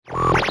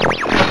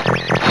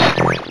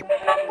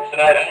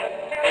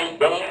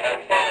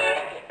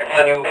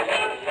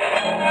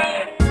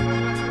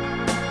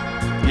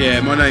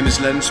Yeah, my name is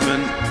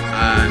Lensman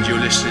and you're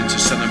listening to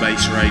Son of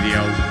Bass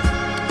Radio.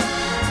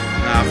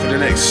 Now for the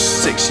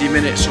next 60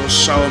 minutes or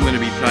so I'm going to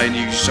be playing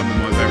you some of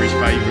my very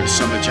favourite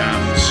summer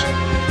jams.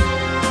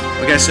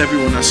 I guess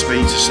everyone that's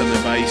been to Son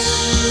of Bass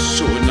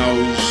sort of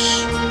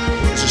knows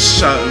there's a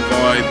certain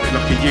vibe,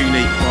 like a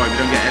unique vibe you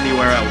don't get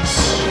anywhere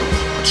else.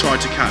 I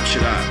tried to capture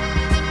that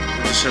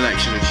with a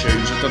selection of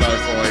tunes. I don't know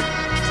if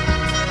I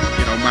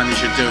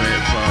manage to do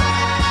it, but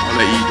I'll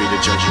let you be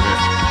the judge of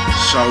it.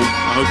 So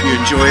I hope you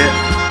enjoy it.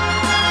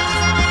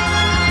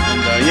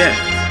 And yeah,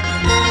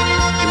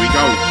 here we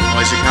go.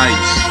 Isaac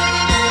Hayes.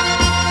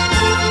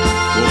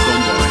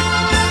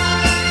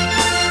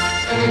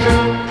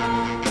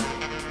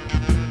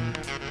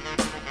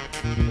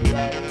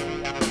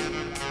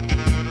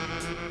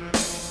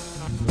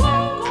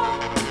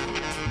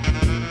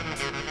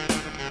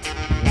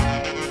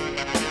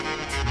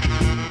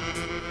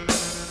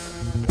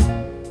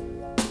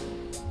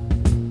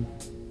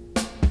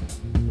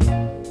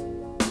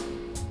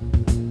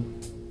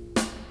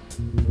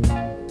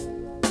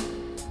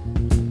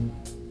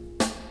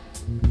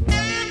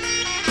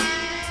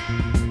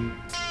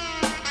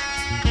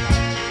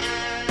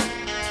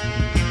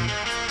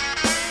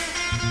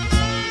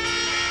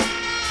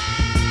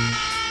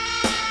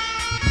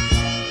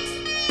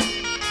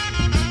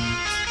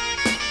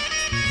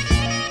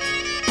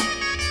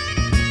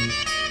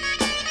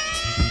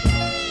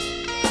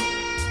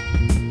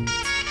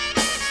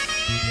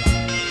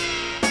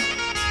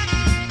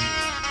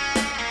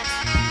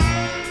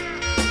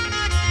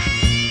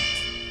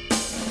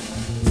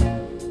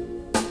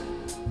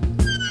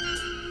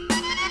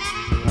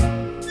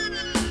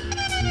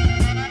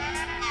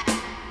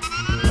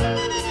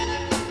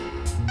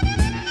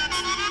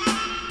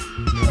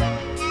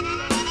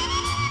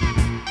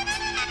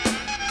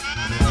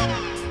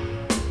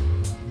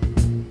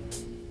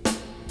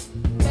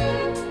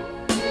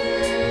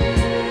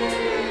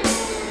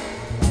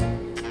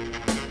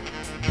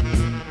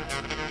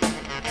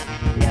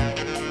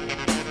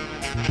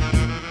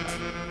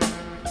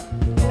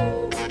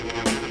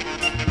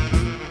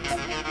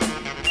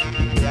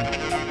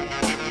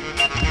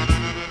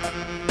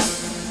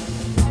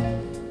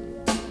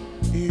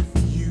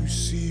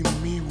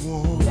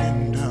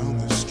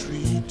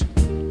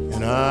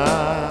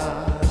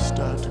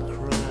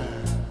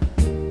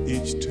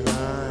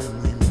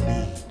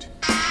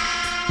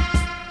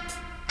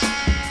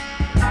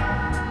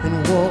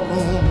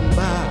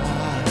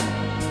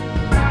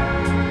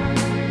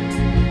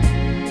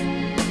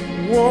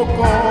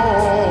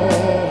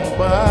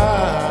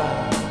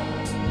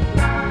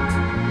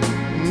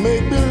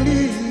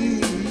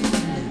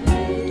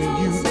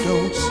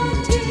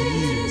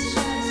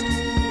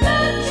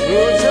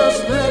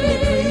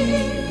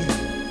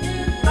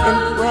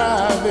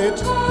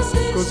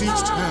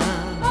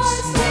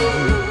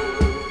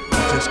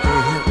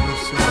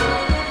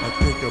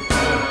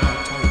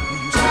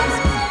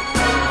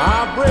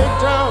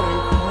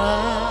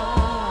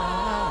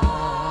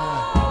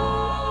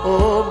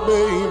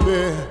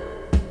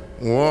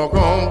 Walk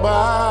on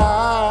by.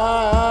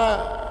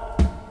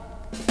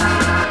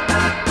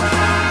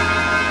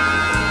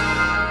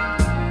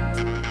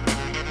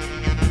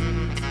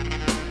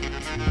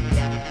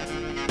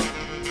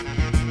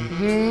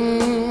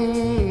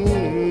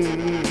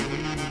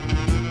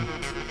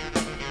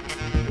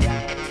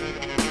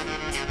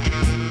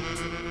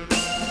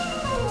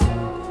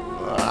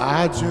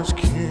 I just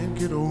can't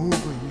get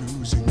over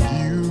losing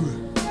you.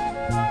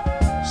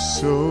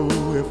 So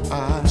if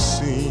I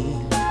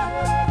seem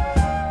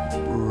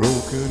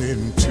broken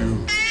in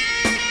two,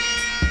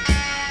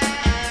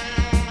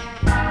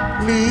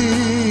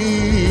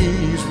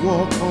 please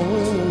walk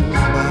on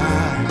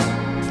by.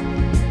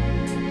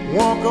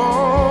 Walk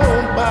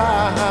on by.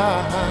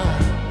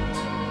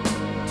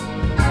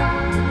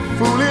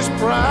 Foolish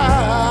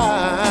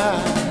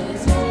pride,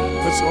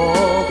 that's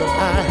all that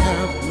I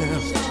have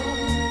left.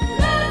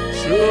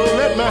 So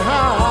let me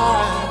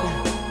hide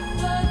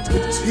the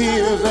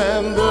tears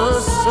and the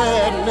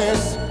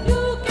sadness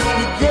you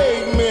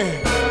gave me.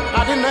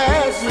 I didn't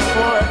ask you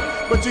for it,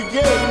 but you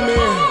gave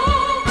me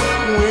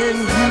when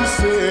you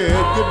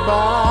said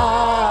goodbye.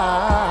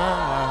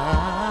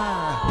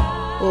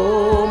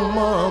 Oh,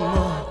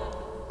 mama,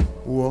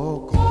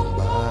 walk on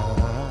by.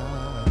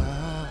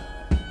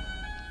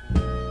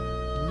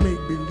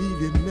 Make believe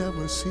you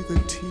never see the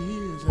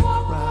tears I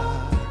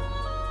cry.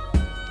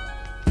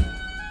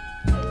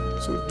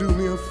 So do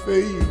me a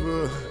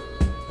favor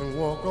and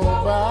walk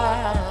on by.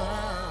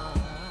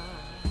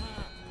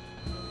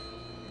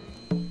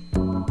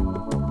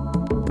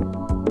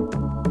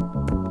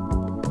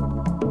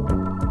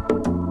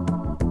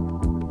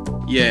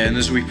 Yeah, and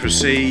as we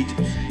proceed,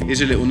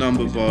 here's a little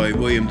number by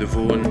William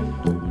DeVaughn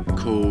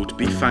called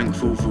Be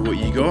Thankful for What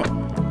You Got.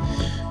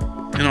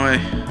 And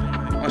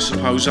I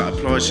suppose that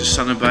applies to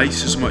Son of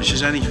Bass as much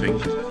as anything.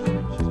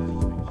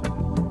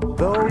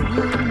 Though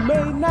you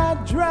may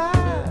not drive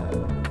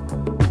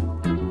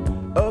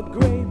a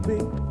great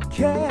big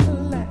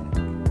Cadillac,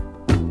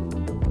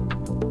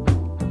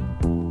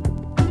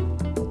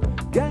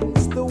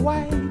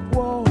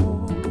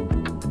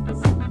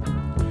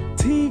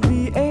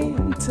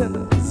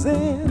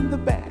 the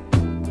back.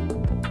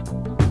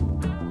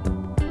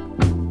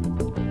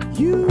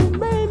 You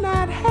may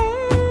not have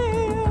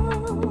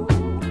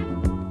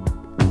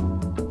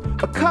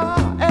a car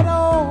at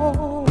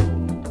all,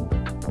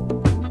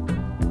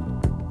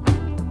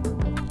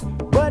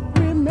 but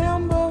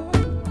remember,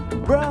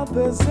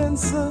 brothers and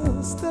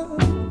sisters,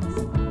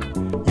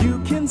 you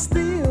can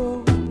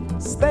still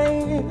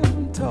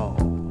stand tall.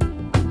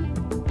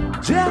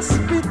 Just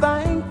be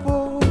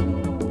thankful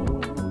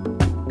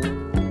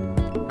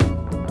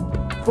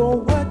for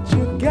what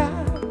you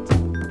got.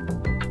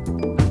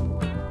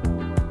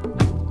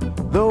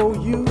 Though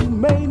you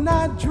may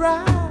not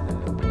drive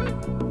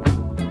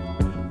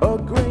a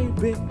great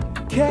big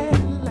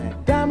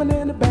Cadillac, diamond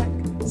in the back,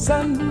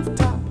 sunroof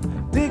top,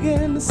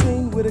 digging the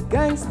scene with a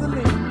gangster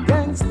lean,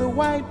 gangster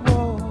white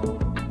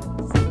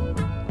walls,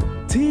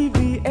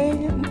 TV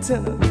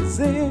antennas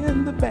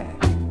in the back.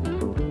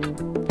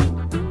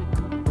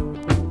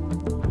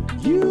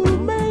 You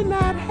may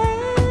not have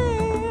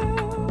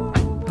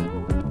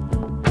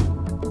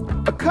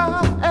a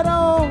car at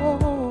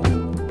all,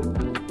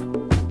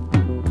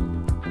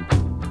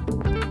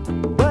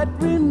 but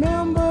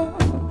remember,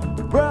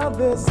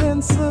 brothers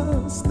and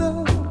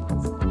sisters,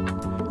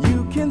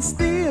 you can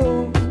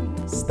still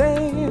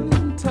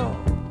stand tall.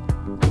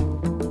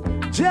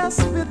 Just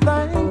be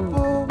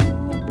thankful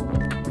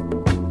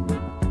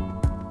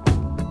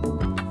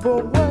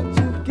for what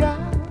you've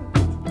got.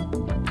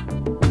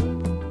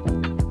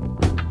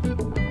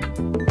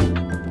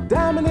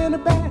 Diamond in the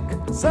back,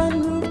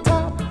 sunroof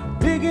top,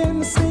 digging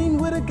the scene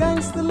with a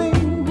gangster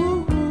lean.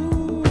 Woo.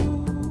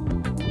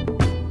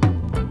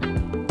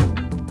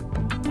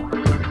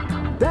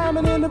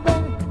 Diamond in the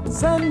back,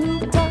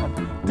 sunroof top,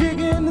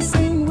 digging the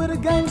scene with a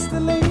gangster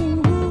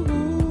lean. Woo.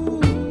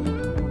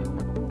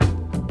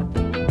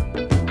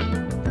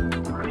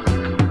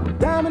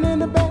 Diamond in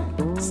the back,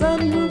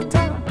 sunroof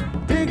top,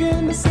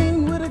 digging the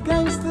scene with a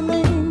gangster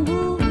lean.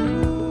 Woo.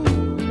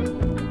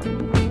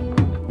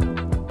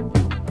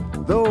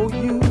 Though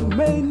you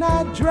may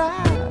not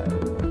drive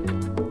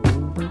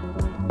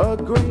a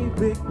great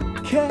big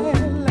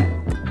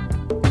Cadillac,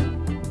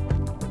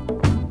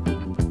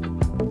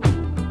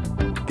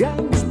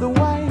 gangsta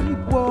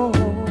white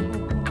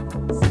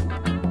walls,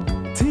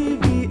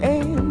 TV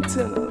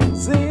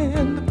antennas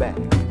in the back.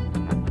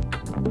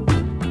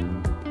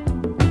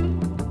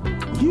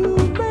 You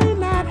may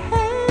not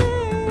have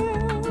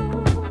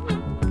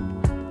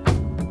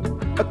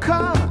a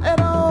car at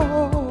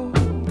all,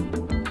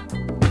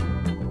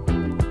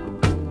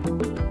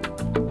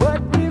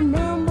 but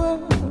remember,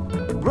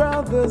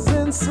 brothers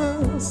and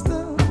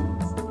sisters,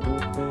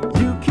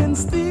 you can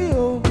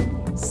still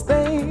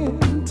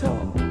stand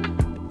tall.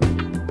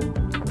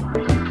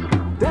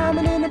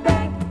 Diamond in the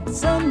back,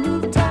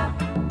 sunroof top,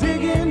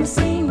 digging the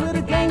scene with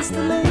a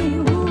gangster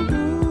lean.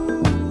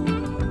 Woo.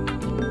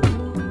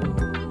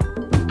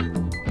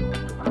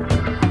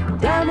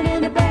 Diamond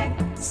in the back,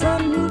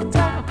 sunroof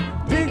top,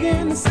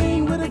 digging the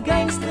scene with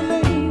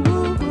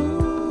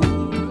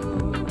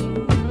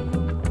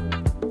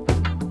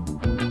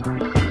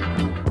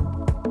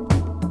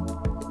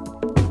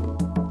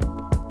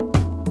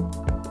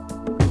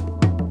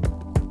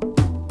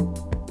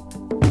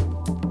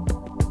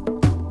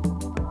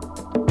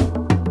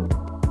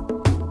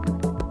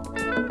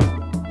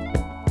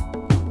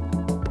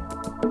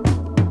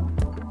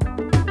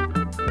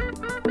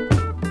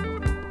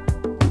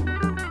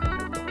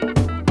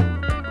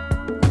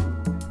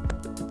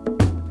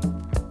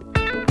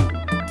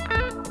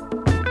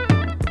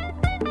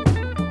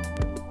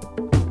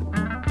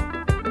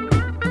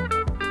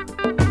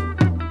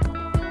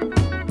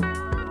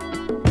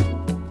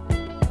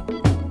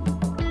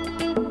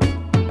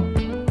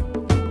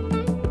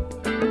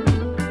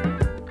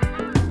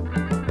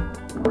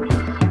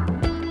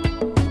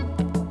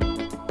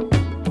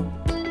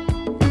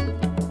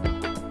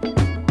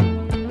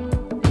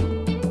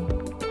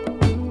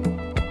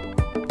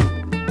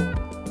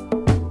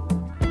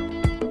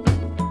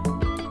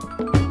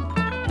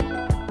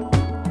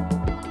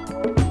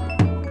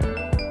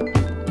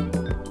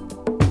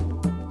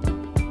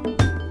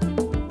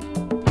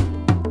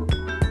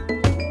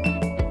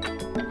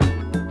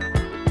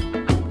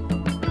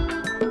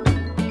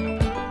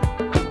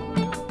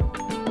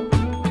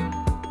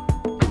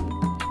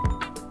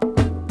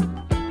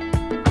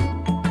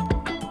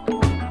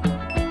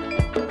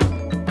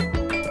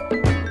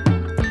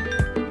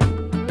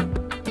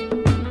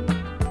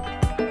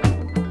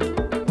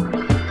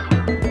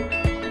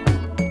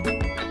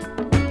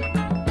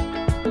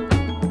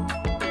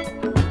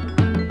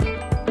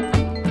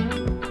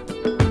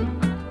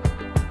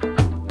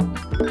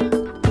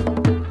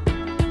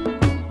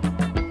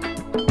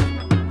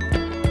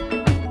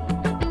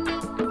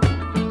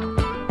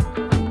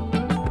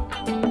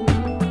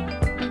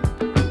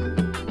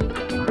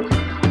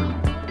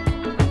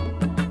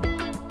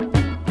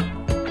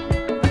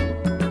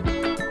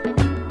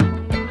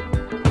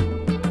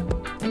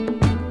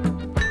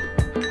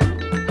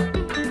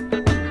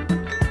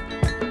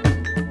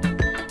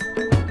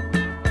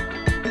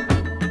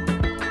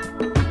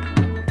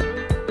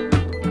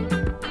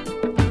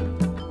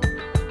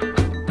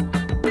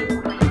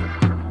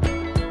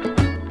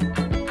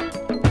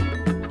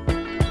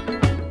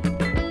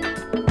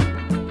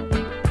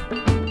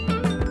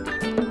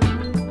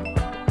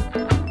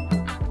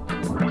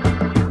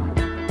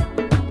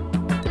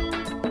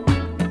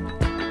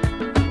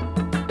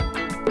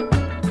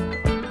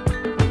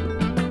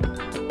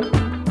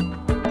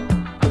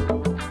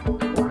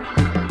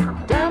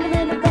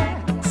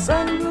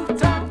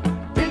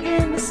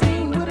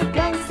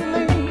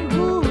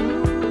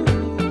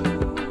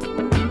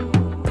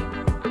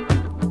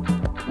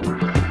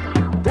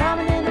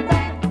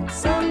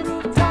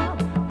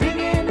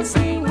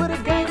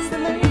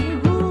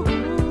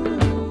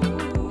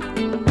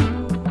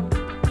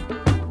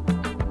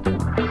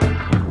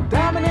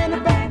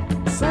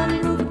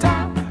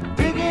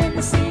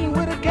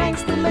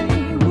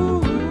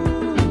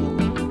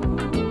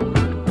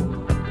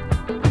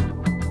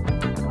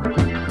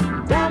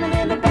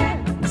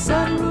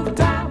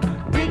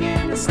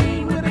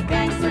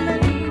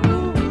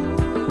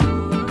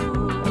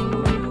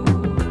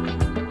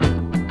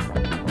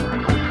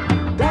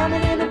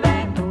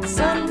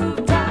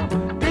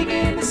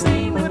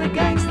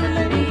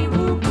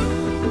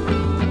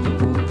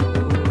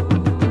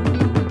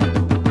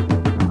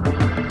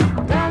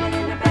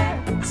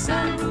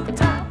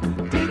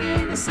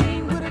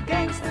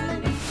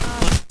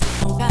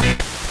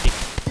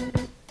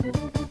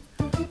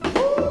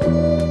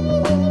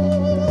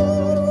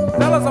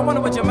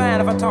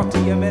talk to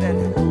you a minute.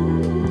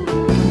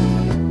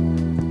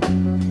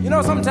 You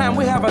know, sometimes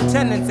we have a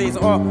tendency,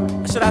 or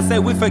should I say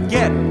we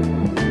forget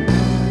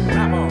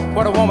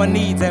what a woman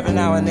needs every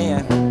now and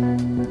then.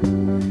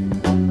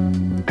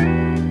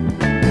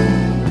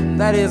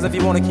 That is, if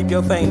you want to keep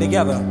your thing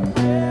together.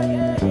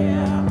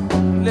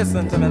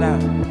 Listen to me now.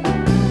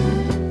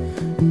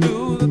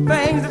 Do the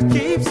things that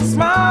keeps a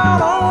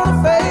smile on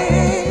her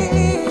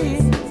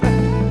face.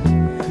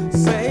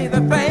 Say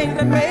the things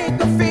that make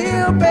her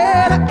feel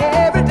better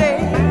every day.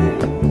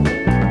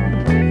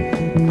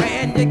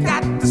 Man, you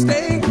got to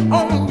stay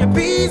on your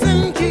P's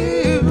and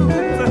Q's.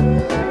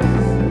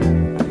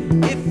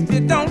 If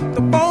you don't,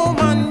 the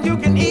woman you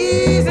can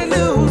easily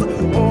lose.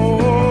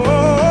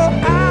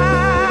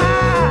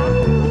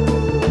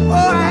 I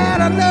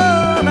had a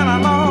love and I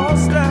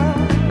lost her.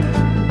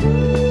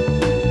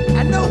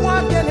 And no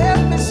one can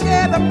help me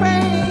share the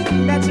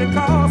pain that you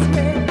caused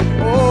me.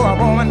 Oh, a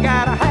woman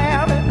gotta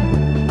have it.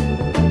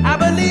 I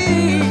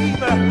believe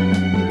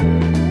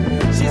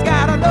she's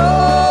gotta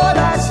know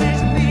that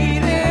she's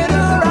needed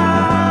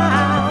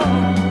around.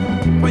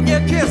 When you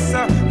kiss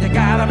her, you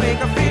gotta make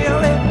her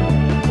feel it.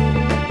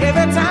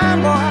 Every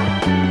time, boy,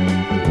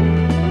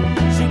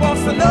 she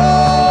wants to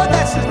know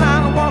that she's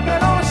not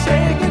walking on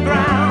shaky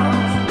ground.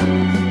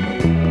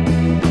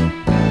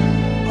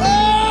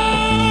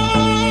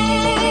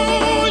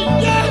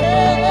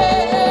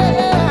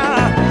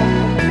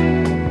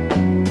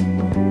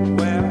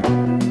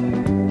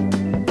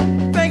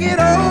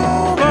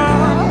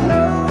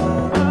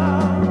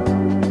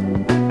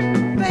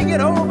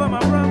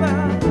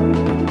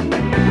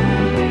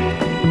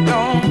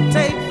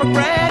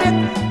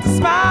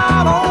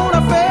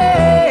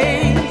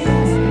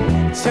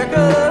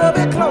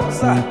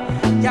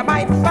 You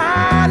might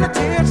find a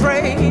tear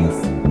trace.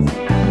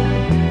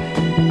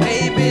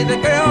 Maybe the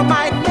girl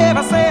might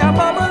never say a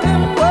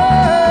mumbling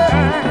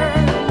word,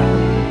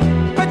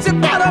 but you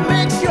better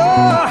make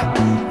sure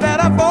that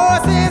her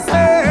voice is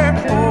heard.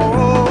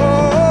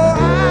 Oh,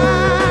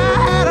 I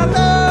had a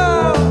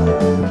love,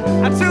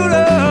 a true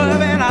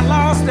love, and I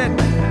lost it.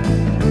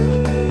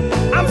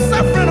 I'm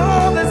suffering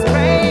all this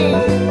pain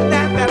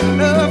that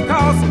love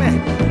cost me.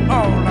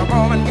 Oh, the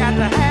woman got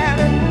to have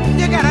it.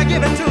 You gotta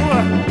give it to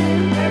her.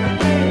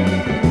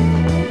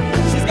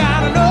 She's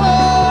gotta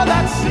know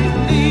that she's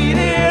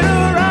needed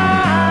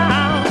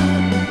around.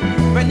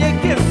 When you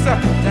kiss her,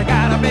 you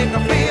gotta make her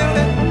feel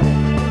it.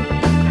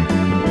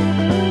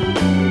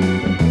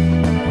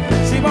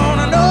 She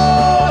wanna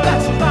know that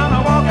she's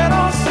not walking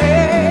on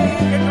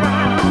shaky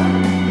ground.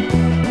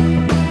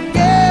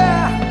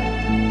 Yeah.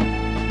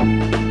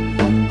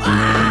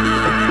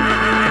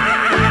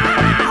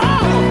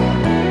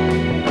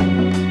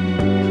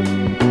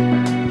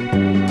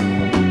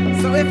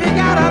 So if you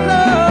got a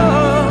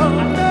love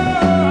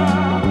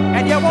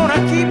and you wanna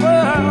keep her,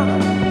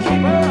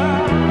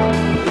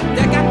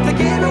 you got to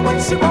give her what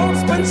she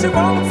wants when she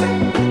wants it,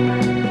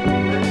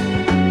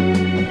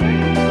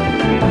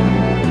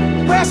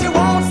 where she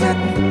wants it,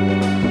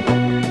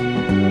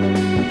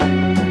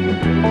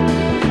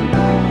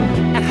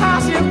 and how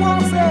she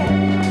wants it.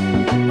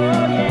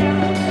 Oh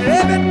yeah.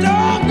 Every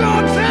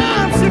doggone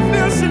time she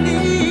feels she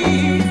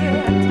needs it.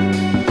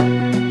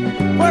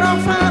 What I'm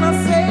trying to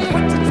say,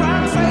 what you're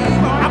trying to say,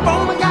 I've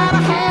only gotta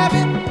have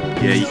it.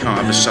 Yeah, you can't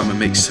have a summer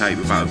mixtape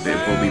without a bit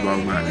of Bobby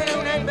Womack.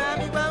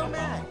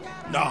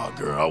 Nah,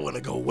 girl, I want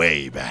to go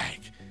way back.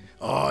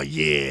 Oh,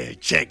 yeah,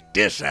 check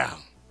this out.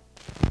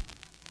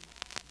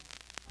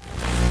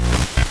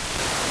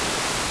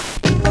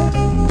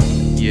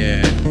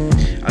 Yeah,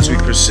 as we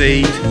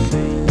proceed,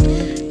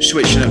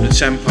 switching up the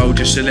tempo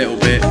just a little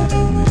bit.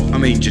 I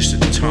mean, just a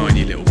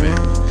tiny little bit.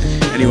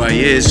 Anyway,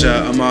 here's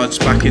Ahmad's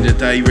Back in the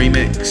Day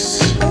remix.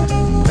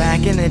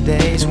 Back in the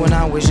days when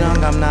I was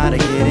young, I'm not a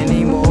kid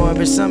anymore.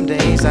 But some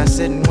days I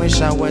sit and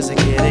wish I was a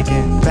kid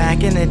again.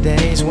 Back in the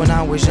days when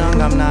I was young,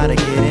 I'm not a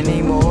kid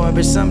anymore.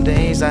 But some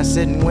days I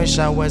sit and wish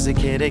I was a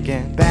kid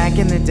again. Back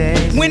in the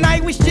days when I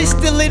was just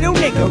a little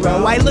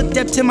nigga-ro, I looked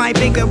up to my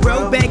bigger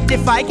bro, begged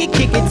if I could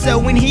kick it. So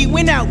when he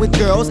went out with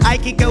girls, I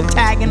could go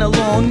tagging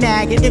along,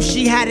 nagging. If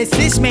she had a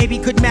sis, maybe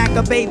could mac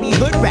a baby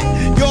hood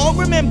rat. Y'all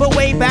remember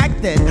way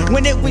back then,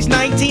 when it was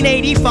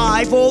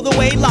 1985, all the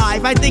way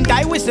live, I think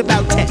I was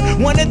about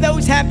 10. One of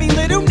those happy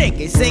little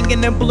niggas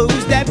singing the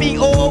blues that be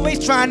always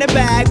trying to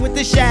bag with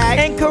the shag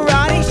and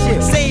karate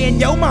shit, saying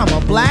yo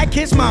mama black,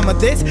 his mama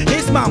this,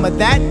 his mama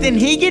that. Then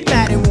he get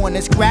mad and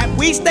wanna scrap.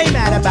 We stay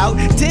mad about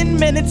 10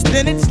 minutes,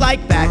 then it's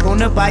like back on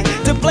the bike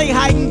to play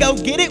hide and go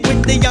get it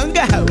with the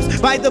younger hoes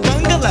by the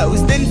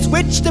bungalows. Then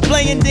switch to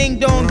playing ding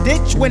dong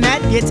ditch when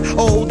that gets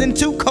old and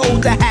too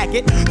cold to hack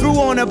it. Threw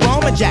on a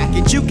bomber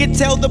jacket, you could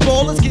tell the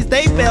ballers cause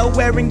they fell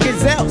wearing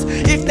gazelles.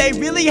 If they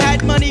really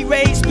had money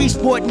raised, we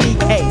sport knee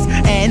K's.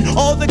 And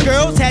all the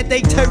girls had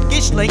they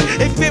Turkish link.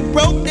 If it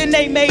broke, then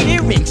they made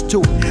earrings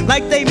to it,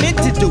 like they meant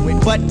to do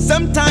it. But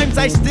sometimes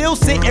I still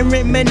sit and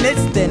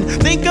reminisce, then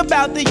think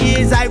about the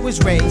years I was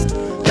raised.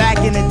 Back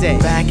in the day.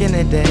 Back in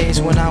the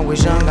days when I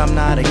was young, I'm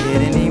not a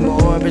kid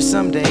anymore. But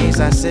some days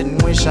I sit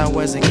and wish I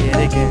was a kid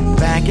again.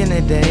 Back in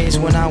the days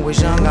when I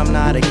was young, I'm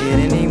not a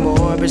kid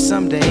anymore. But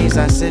some days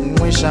I sit and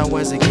wish I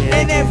was a kid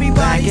And again.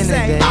 everybody Back in the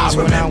say, days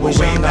when I was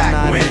young, I'm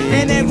not a kid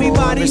And anymore.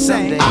 everybody But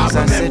some say, days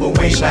I sit and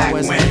wish I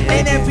was a kid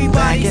And again. everybody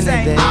Back in the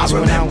say, days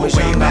when I was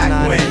young, I'm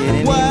not a kid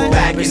anymore.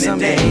 But some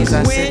days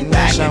I sit and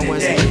wish I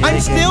was a kid again. I'm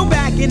still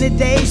back in the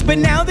days, but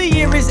now the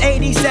year is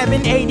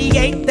 87,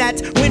 88.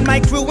 That's when my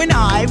crew and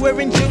I were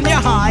in junior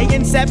high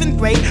in 7th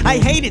grade. I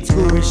hated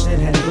school, wish it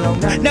had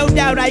blown up. No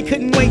doubt I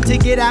couldn't wait to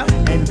get out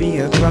and be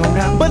a grown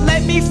up. But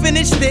let me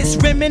finish this,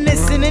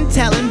 reminiscing and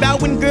telling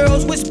about when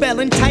girls were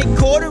spelling tight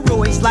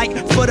corduroys like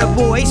for the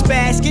boys,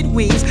 basket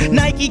weaves,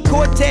 Nike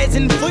Cortez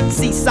and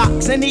footsie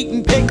socks, and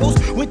eating pickles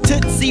with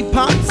Tootsie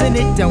Pops, and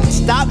it don't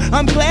stop.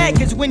 I'm glad,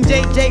 cause when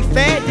JJ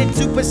Fad did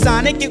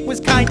Supersonic, it was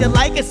kinda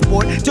like a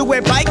sport to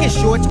wear biker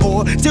shorts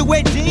or to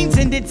wear jeans,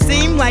 and it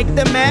seemed like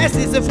the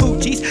masses of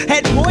hoochies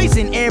had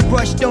poison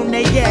airbrushed on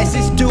their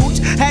asses. Dudes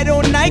had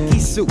on Nike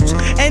suits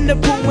and the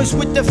Pumas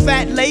with the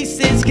fat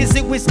laces, cause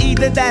it was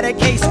either that or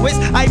K-Swiss.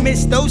 I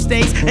miss those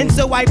days, and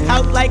so I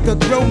pout like a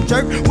grown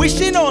jerk,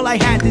 wishing all I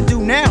had to do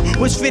now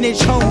was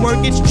finish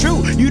homework. It's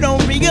true, you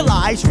don't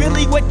realize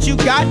really what you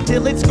got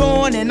till it's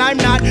gone, and I'm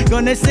not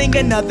gonna sing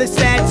another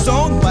sad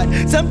song, but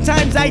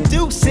sometimes I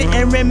do sit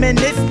and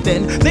reminisce,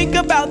 then think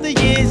about the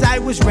years I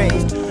was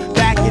raised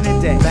back in the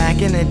day.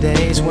 Back in the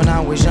days when I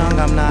was young,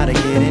 I'm not a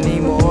kid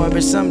anymore.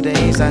 But some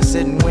days I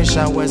sit and wish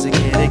I was a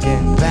kid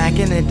again. Back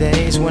in the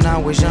days when I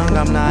was young,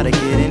 I'm not a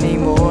kid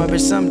anymore.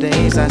 But some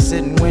days I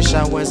sit and wish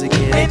I was a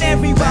kid And again.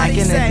 everybody Back in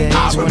the say,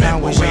 days when I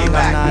was young,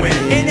 I'm not a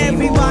kid And anymore.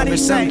 everybody But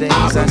some say,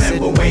 days I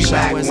sit and wish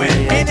I was a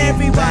kid And again.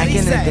 everybody Back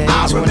in the say,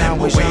 days when I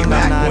was young,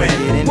 I'm not a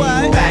kid anymore.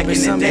 What? But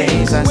some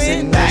days I sit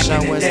and wish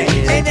I was a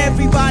kid And again.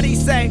 everybody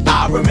say,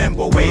 I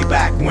remember way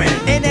back when.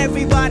 and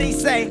everybody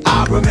say,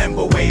 I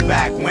remember way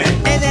back when.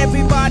 and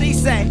everybody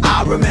say,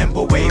 I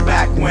remember way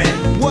back when.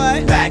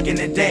 what? Back in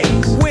the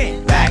days.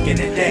 When? Back in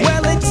the day.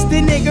 Well, it's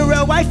the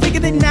niggero. I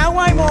figured that now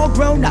I'm all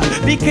grown up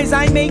because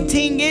I'm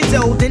 18 years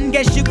old, and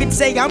guess you could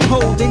say I'm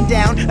holding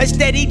down a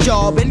steady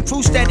job and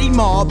crew steady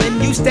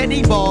mobbing, you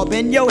steady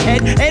bobbing your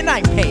head, and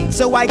I'm paid,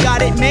 so I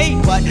got it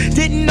made, but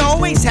didn't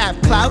always have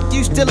clout.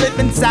 Used to live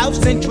in South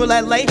Central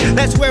LA,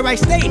 that's where I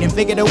stayed and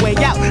figured a way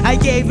out. I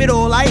gave it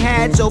all I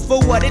had, so for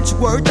what it's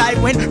worth, I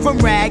went from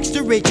rags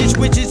to riches,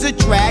 which is a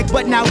drag,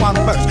 but now I'm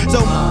first. So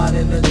Hard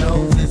in the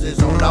noses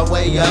is on our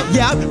way up.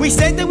 yeah, we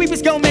said that we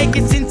was gonna make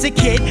it since a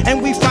kid,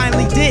 and we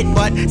finally did.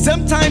 But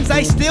sometimes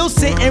I still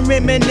sit and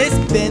reminisce,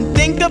 then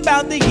think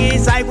about the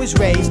years I was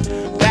raised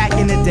back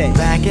in the day.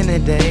 Back in the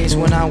days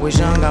when I was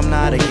young, I'm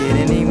not a kid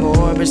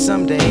anymore. But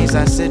some days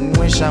I sit and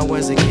wish I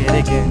was a kid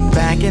again.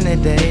 Back in the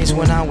days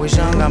when I was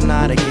young, I'm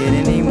not a kid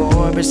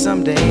anymore. But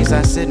some days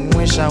I sit and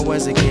wish I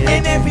was a kid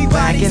And again. everybody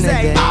Back in the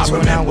say, days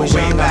when I was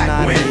young, I'm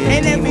not a kid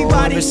And anymore.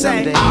 everybody But some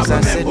say, days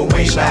I sit and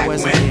wish I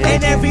was a kid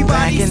And again. everybody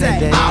Back in the say,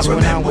 days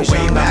when I was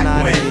young, I'm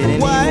not a kid anymore.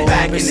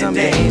 What? But some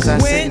days I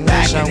sit and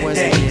wish I was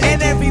a kid again.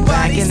 And everybody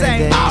Back in the say,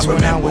 days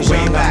when I was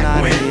young, I'm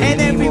not a kid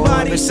And anymore.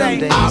 everybody But some say,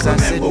 days I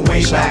sit and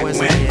wish I was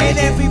a kid And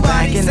again. everybody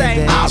Back in the say,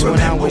 days when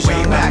I was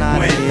young, I'm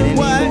not a kid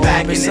anymore.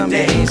 What? But some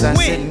days I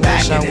sit and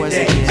wish I was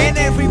a kid And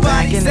again. everybody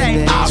Back in the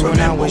say, days when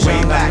I was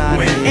young, I'm not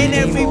a kid And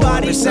anymore.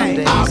 everybody But some say,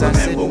 days I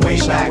sit and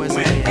wish I was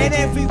a kid And again.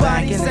 everybody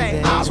Back in the say,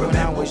 days when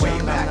I was young,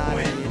 I'm not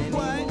a kid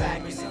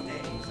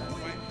anymore.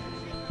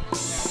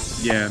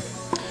 Yeah,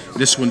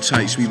 this one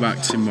takes me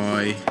back to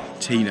my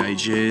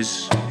teenage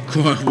years.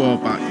 Quite a while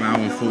back now,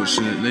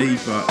 unfortunately,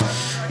 but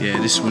yeah,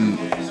 this one,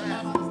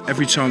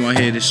 every time I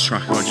hear this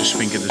track, I just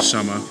think of the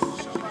summer.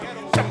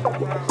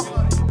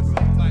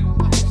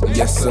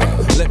 Yes, sir.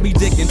 Let me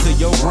dig into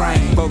your brain.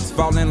 Folks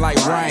falling like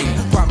rain.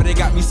 Poverty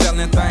got me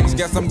selling things.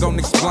 Guess I'm gonna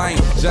explain.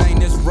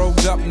 Jane is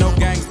rolled up, no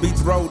gangs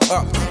beats rolled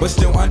up. But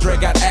still, Andre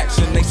got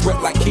action. They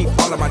sweat like Keith,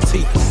 all of my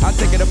teeth. I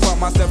take it upon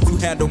myself to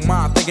handle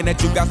mine. Thinking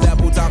that you got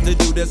ample time to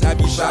do this.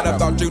 Have you shot up?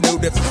 Thought you knew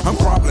this. I'm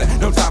crumbling.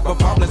 No time for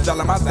problems.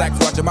 Selling my stacks.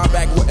 Watching my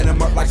back. Wetting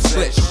them up like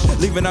slish.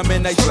 Leaving them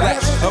in a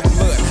splash of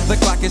blood. The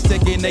clock is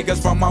ticking.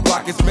 Niggas from my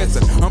block is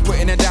missing. I'm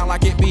putting it down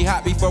like it be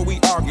hot before we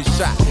argue.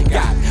 Shot.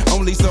 Got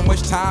only so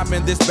much time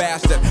in this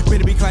bastard.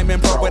 Better be claiming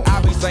pro, but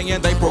I be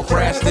saying they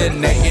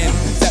procrastinating.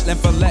 Settling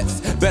for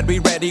less. Better be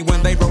ready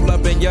when they roll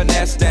up in your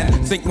nest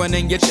and sink one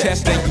in your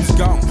chest and you's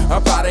gone.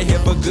 Up out of here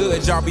for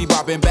good. Y'all be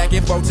bobbing back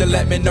and forth to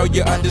let me know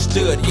you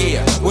understood.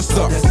 Yeah, what's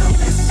up? There's only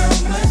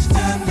so much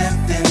time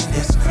left in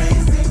this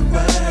crazy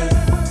world.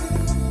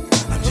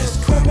 I'm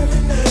just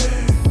crumbling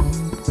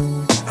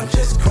earth. I'm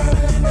just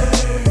crumbling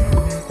earth.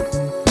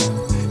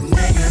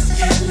 Niggas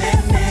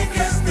killing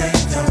niggas, they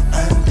don't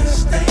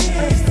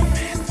understand.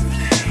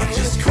 I'm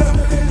just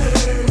crumbling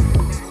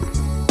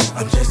earth.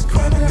 I'm just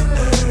crumbling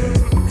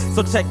earth.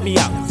 So check me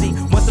out. See,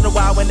 once in a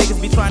while when niggas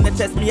be trying to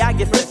test me, I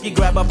get frisky.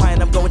 Grab a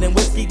pint of golden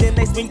whiskey, then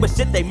they swing, but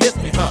shit, they miss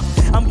me, huh?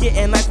 I'm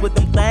getting nice with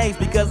them things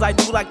because I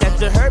do like that.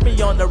 You heard me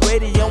on the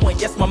radio, and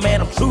yes, my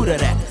man, I'm true to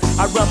that.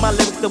 I run my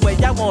lyrics the way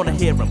I wanna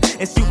hear them,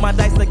 and shoot my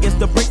dice against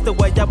the bricks the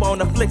way I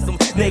wanna flex them.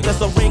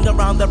 Niggas a ring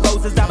around the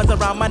roses, diamonds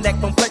around my neck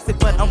from flexing,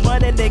 but I'm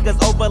running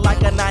niggas over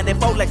like a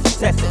 94 Lexus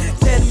tested.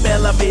 10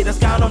 millimeters,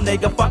 count them,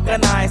 nigga, fuck a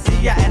 9.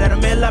 See, I added a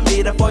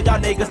millimeter for y'all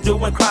niggas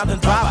doing crimes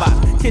and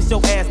drive-bys. Kiss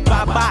your ass,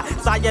 bye-bye,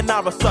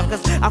 sayonara,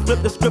 suckers. I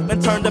flip the script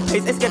and turn the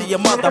page, it's scared of your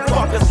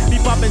motherfuckers. Be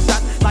popping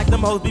shots like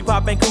them hoes be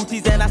popping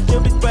cooties, and I still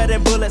be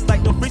spreading bullets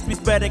like them freaks be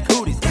spreading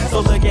cooties.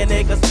 So look at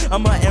niggas,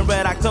 I'm hunting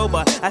Red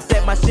October. I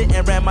said my shit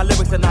and ran my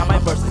lyrics, and now my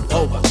verse is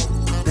over.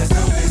 There's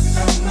only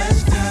so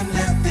much time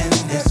left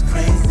in this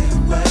crazy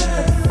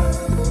world.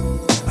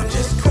 I'm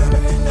just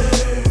crumbling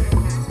earth.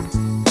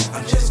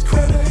 I'm just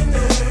crumbling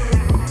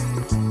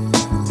earth.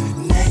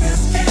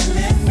 Niggas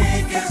killing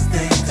niggas,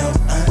 they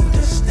don't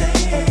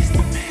understand.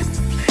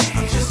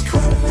 I'm just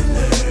crumbling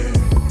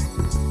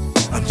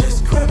earth. I'm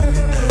just crumbling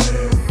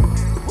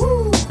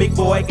earth. Big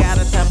boy got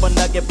a temper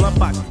nugget blunt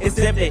box, it's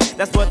empty.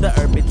 That's what the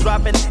earth be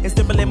dropping. It's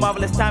simply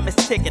marvelous, time is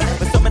ticking.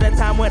 But some of the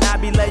time when I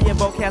be laying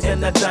vocals in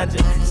the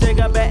dungeon,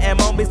 sugar bet and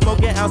won't be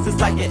smoking ounces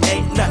like it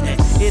ain't nothing.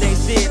 It ain't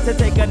shit to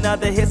take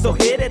another hit, so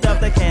hit it up.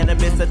 The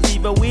cannabis,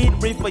 sativa, weed,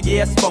 reefer,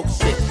 yeah, smoke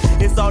shit.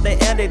 It's all they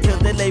ended till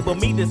they label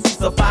me deceased.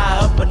 So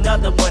fire up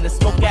another one and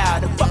smoke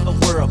out and fuck a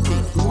world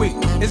peace. We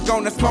is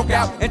gonna smoke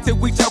out until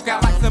we choke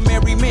out like some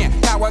merry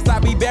men. Cowards I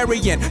be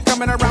burying.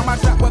 Coming around my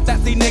trap with that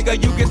C nigga,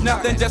 you get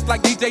nothing. Just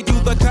like DJ do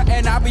the cut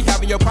and I be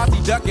having your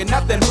posse ducking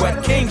nothing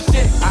but king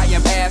shit. I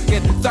am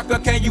asking, sucker,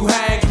 can you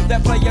hang?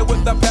 That player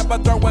with the pepper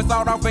throwing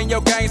salt off in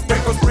your game.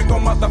 Sprinkle, sprinkle,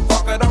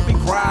 motherfucker, don't be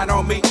crying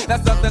on me.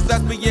 That's something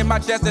that's me in my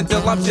chest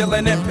until I'm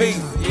chilling in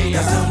peace.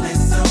 Yeah. There's only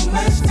so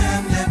much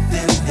time left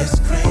in this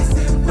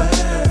crazy world.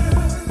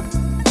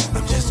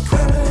 I'm just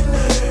crumbling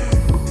earth.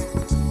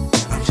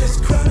 I'm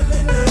just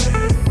crumbling earth.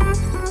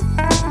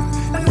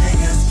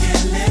 Niggas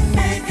killing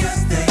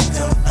niggas, they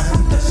don't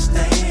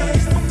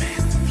understand.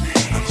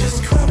 I'm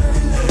just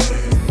crumbling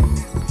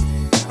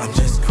earth. I'm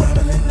just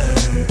crumbling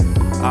earth.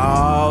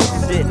 Oh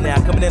shit now,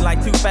 coming in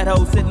like two fat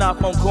hoes sitting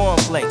off on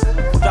cornflakes.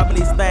 Dropping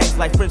these things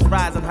like french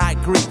fries and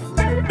hot grease.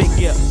 Big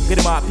Gip, get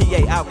him our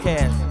PA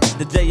Outcast,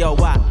 the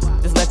J.O.Y.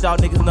 Just let y'all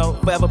niggas know,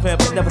 forever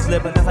pimpin', never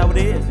slippin', that's how it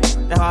is.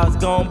 That's how it's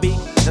gonna be,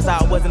 that's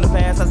how it was in the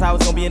past, that's how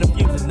it's gonna be in the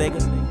future,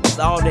 niggas. It's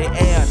all day and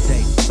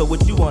day, so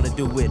what you wanna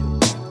do with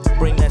it?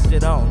 Bring that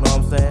shit on, know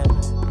what I'm saying?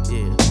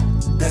 Yeah.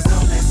 There's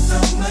only so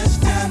much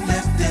time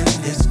left in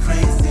this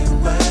crazy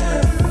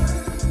world.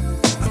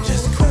 I'm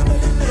just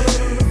crumbling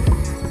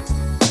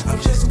earth. I'm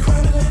just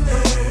crumbling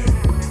earth.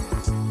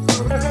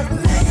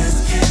 Niggas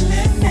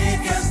killing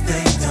niggas,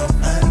 they don't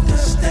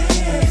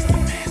understand.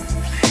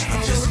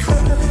 I'm just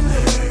crumbling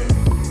earth.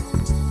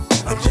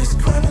 I'm just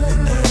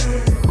crumbling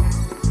earth.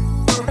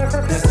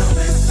 There's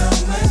only so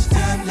much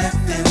time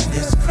left in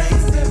this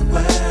crazy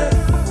world.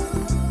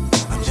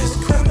 I'm just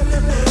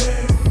crumbling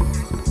earth.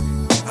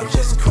 I'm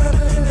just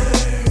crumbling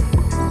earth.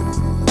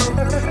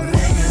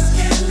 Niggas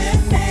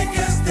killing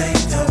niggas, they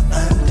don't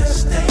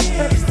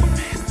understand.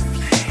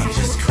 I'm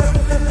just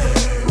crumbling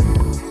earth.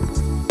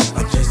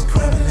 I'm just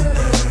crumbling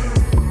earth.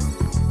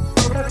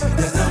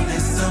 There's only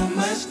so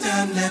much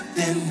time left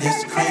in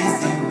this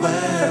crazy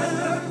world.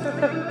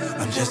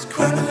 I'm just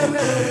crumbling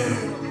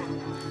earth.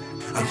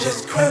 I'm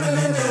just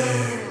crumbling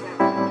earth.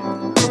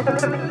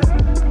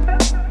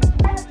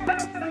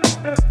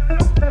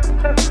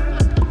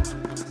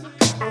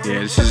 Yeah,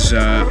 this is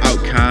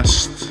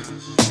Outcast,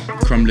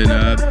 Crumbling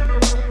Herb,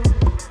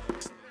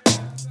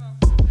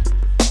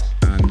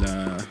 and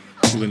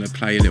we're gonna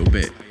play a little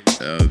bit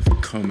of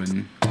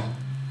Common.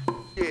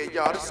 Yeah,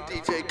 y'all, this is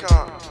DJ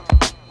Khan.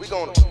 We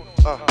gonna,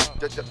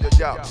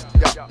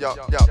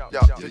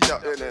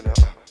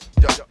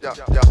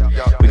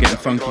 We're getting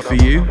funky for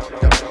you.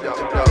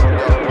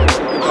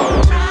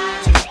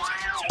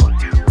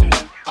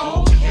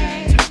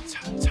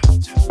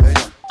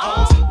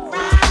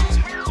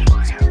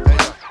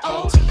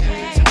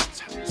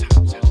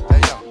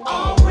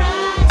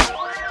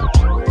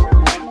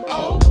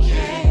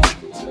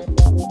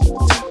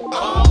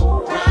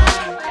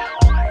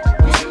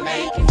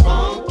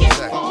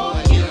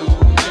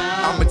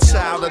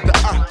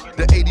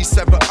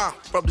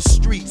 From the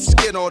streets,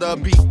 get on the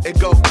beat and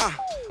go,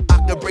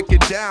 I can break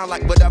it down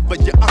like whatever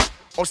you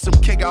on some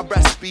king, I'll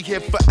rest, be here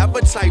forever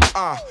type,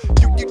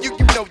 You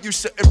know you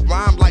shouldn't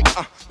rhyme like,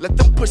 let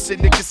them pussy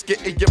niggas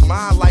get in your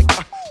mind like,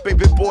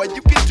 baby boy,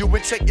 you can do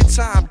it, take your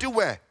time, do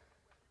it.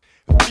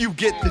 If you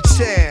get the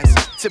chance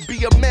to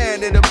be a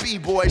man in a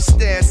b-boy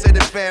stance and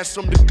advance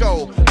from the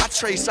goal, I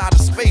trace out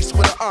of space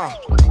with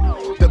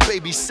the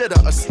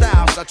babysitter of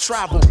styles. I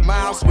travel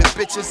miles with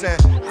bitches and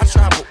I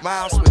travel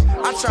miles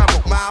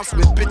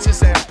with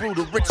bitches and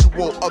brutal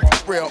ritual of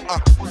the real.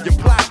 Your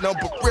platinum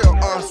but real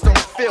don't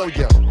feel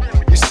ya.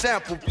 You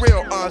sample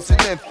real uns and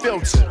then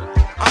filter.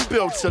 I'm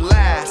built to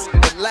last,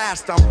 at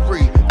last I'm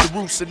free. The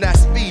roots and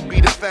that's me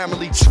be the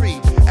family tree.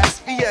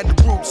 SV and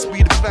the roots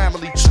be the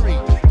family tree.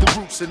 The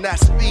roots and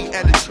that's me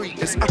and the tree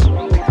is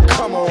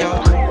come on.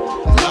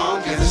 As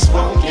long as it's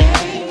funky,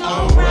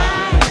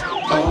 alright,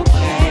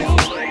 okay.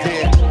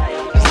 Yeah.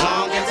 As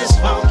long as it's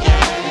funky,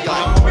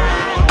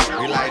 alright.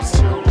 We like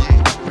to,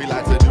 yeah, we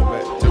like to do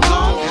it. As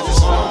long as it's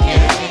funky,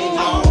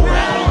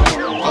 alright,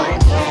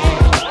 okay.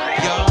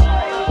 Yo,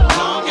 as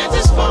long as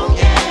it's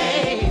funky,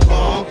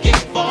 funky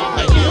for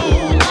you.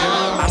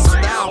 I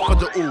style for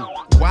the ooh,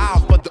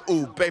 wild for the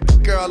ooh. Baby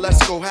girl,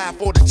 let's go half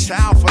for the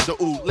child for the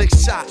ooh. Lick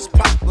shots,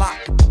 pop, lock,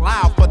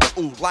 loud for the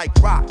ooh. Like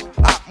rock,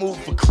 I move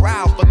for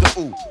crowd for the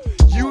ooh.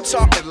 You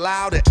talking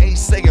loud and ain't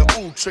saying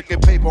ooh.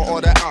 Tricking paper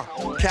on that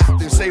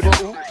Captain Saber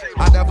ooh.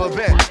 I never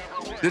been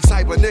the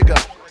type of nigga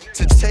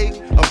to take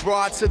a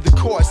broad to the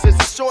course. As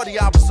a shorty,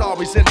 I was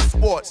always into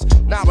sports.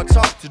 Now I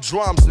talk to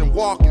drums and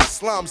walk in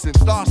slums and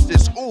thoughts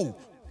this ooh.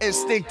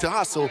 Instinct to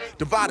hustle,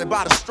 divided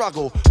by the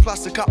struggle.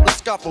 Plus a couple of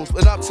scuffles,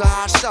 lit up to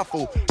high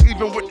shuffle.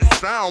 Even with the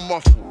sound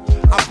muffled,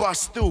 I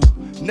bust through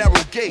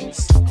narrow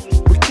gates.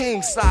 With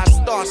king size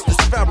starts the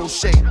sparrow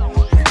shape.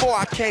 Before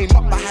I came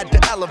up, I had to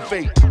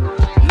elevate.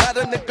 Let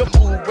a nigga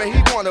move where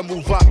he wanna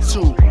move up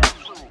to.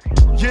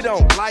 You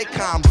don't like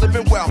how I'm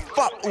living well,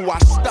 fuck, ooh, I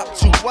stuck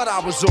to what I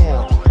was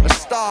on. A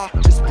star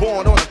is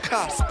born on the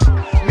cusp.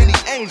 Many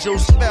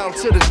angels fell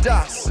to the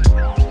dust.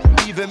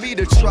 Leaving me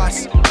to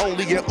trust,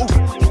 only in ooh.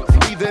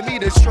 Leaving me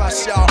to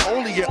trust y'all,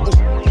 only in ooh.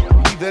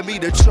 Leaving me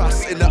to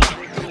trust in the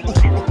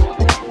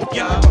ooh.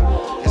 Yo,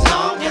 as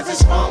long as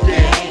it's funky,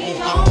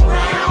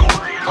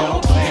 alright,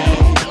 okay.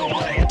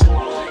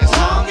 As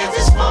long as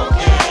it's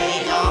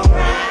funky,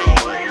 alright.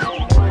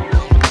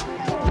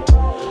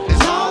 As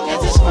long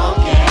as it's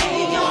funky,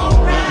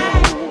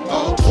 alright,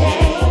 okay.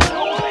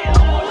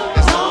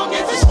 As long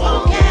as it's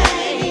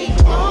funky,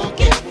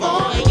 funky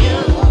for you,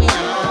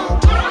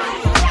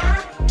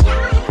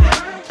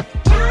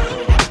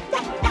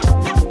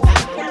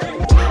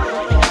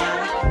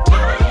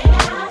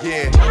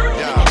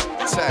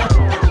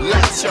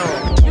 Let your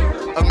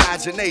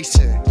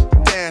imagination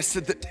dance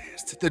to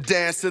the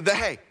dance to the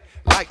hey.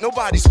 Like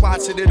nobody's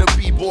watching it, a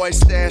b-boy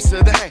stands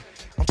to the hey.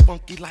 I'm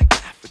funky like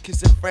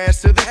Africans in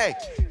France to the hey.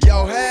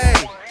 Yo, hey,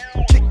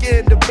 kick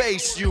in the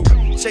bass, you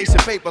chasing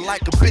paper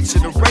like a bitch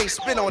in a race.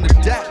 Been on the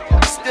deck,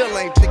 still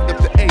ain't picked up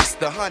the ace.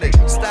 The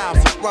 100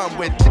 styles to run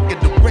with, thick in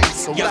the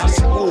race. So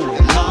let's move.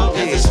 as long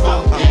as it's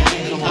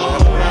funky,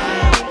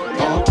 alright,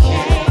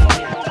 okay.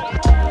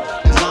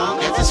 As long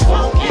as it's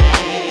funky,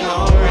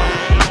 alright.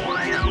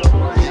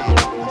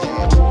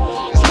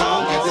 As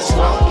long as it's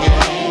funky,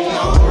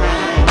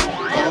 alright,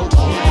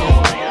 okay.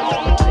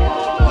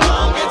 As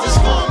long as it's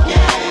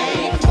funky,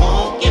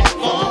 funky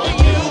for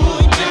you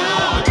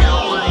now. As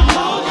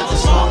long as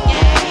it's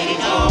funky,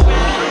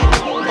 alright,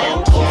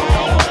 okay.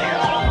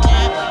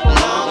 As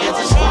long as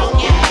it's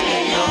funky,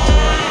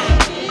 alright.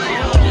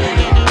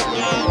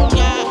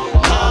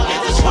 Long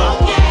as it's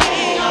funky,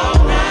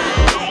 alright,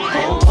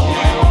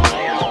 okay.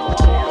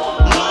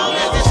 Long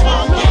as it's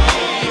funky,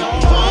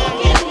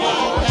 funky for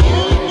you.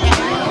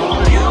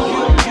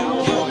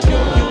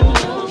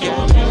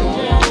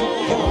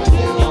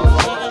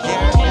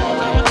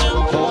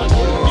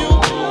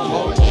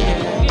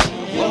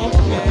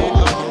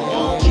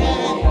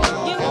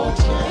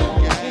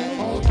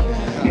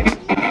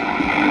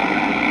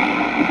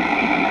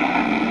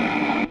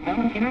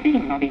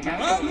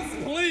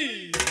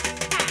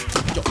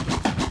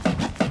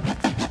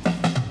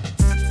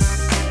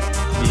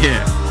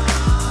 Yeah,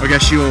 I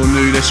guess you all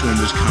knew this one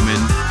was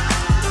coming.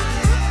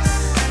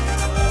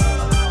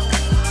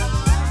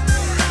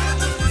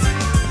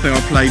 I think I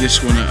played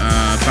this one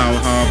at Bal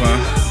Harbour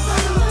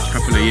a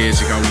couple of years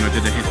ago when I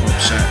did a hip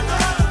hop set.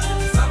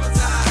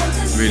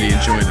 Really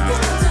enjoyed that.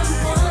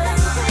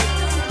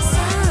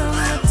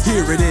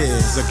 Here it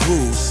is, a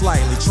groove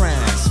slightly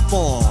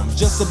transformed.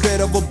 Just a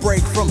bit of a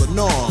break from the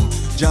norm.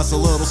 Just a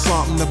little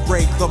something to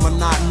break the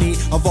monotony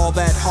of all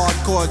that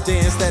hardcore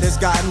dance that has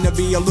gotten to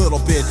be a little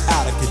bit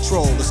out of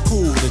control. It's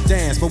cool to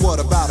dance, but what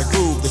about a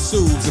groove that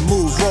soothes and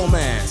moves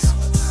romance?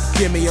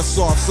 Give me a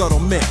soft, subtle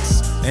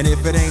mix, and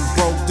if it ain't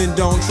broke, then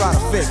don't try to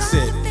fix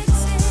it.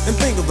 And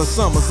think of the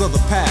summers of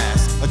the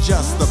past.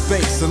 Adjust the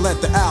bass and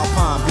let the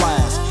Alpine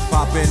blast.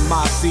 Pop in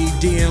my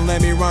CD and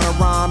let me run a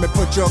rhyme and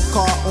put your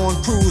car on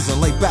cruise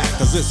and lay back,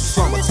 cause it's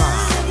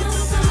summertime.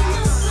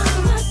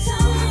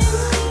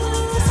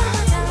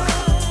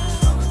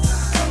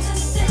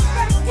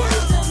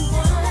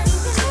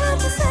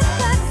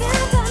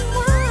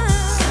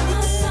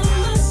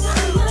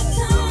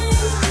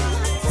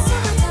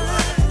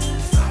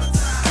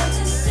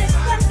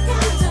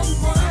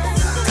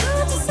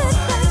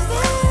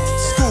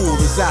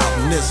 Out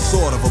in this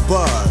sort of a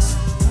buzz,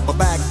 but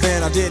back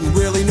then I didn't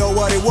really know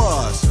what it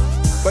was.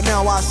 But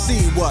now I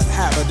see what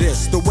happened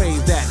is the way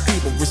that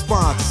people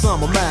respond to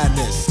summer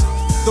madness.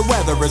 The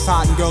weather is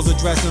hot and girls are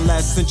dressing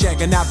less and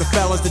checking out the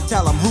fellas to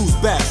tell them who's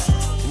best.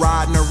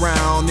 riding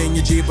around in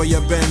your Jeep or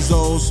your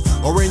Benzos,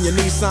 or in your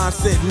Nissan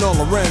sitting on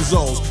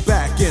Lorenzo's.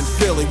 Back in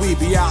Philly, we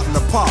be out in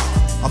the park.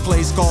 A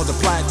place called the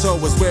Plateau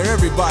is where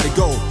everybody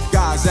go.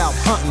 Guys out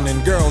hunting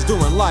and girls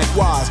doing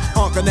likewise,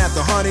 honking at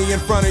the honey in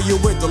front of you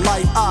with the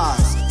light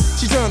eyes.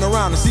 She turn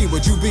around and see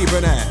what you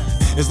beeping at.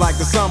 It's like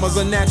the summer's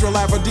a natural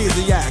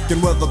aphrodisiac,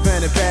 and with a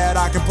pen and pad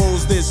I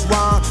compose this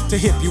rhyme to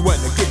hip you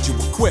and to get you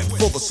equipped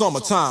for the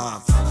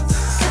summertime.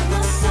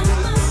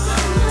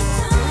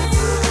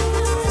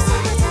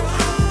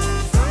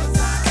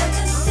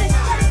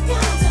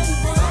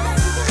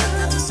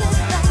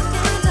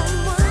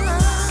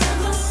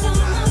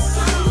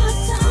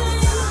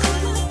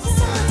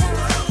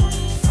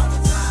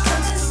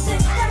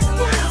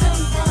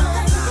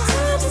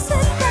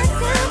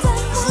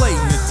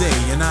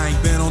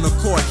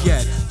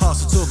 Yet,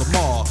 hustle to the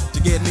mall to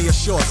get me a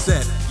short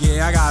set.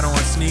 Yeah, I got on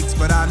sneaks,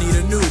 but I need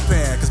a new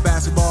pair, cause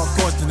basketball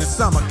courts in the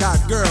summer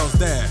got girls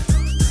there.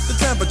 The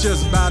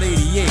temperature's about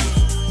 88.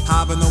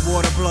 Hop in the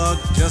water plug,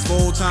 just for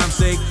old time's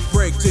sake.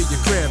 Break to your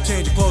crib,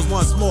 change your clothes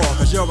once more,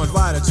 cause you're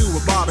invited to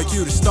a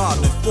barbecue that's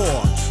starting at 4.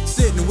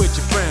 Sitting with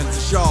your friends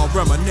as y'all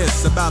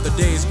reminisce about the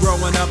days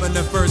growing up and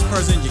the first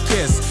person you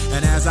kiss.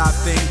 And as I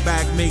think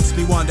back, makes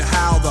me wonder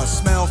how the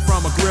smell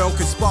from a grill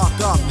can spark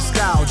up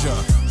nostalgia.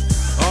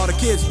 All the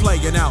kids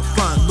playing out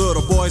front,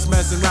 little boys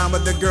messing around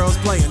with the girls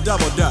playing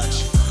double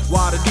dutch,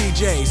 while the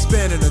DJ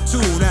spinning a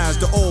tune as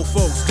the old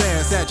folks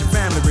dance at your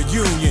family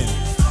reunion.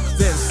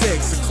 Then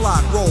 6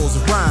 o'clock rolls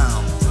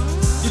around,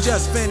 you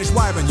just finished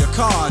wiping your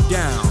car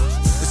down.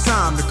 It's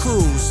time to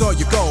cruise, so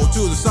you go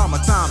to the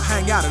summertime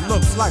hangout. It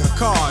looks like a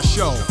car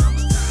show.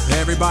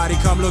 Everybody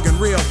come looking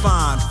real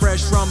fine,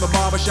 fresh from the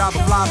barbershop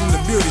and fly from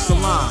the beauty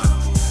salon.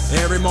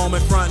 Every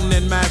moment frontin'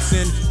 and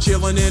maxin',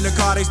 chillin' in the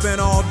car, they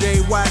spend all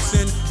day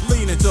waxin',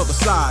 leaning to the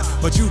side,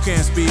 but you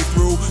can't speed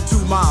through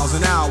 2 miles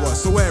an hour,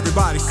 so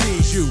everybody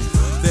sees you.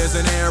 There's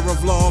an air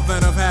of love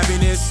and of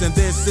happiness, and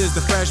this is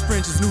the Fresh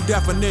Prince's new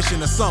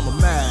definition of summer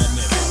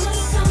madness.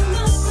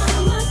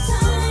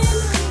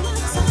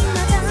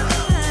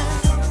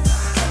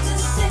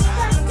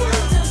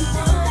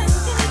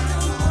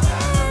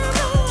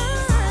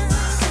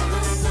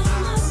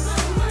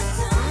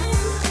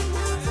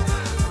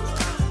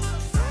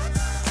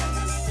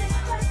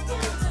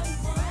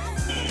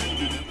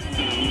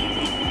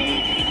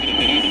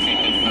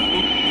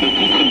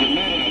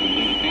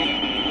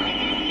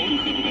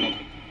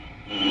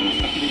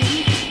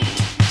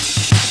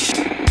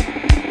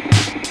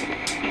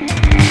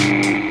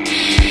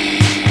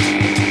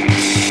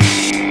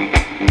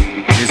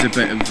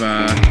 Bit of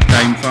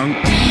Dame Funk,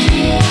 a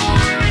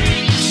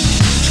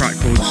track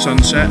called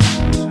Sunset.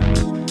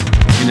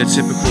 In a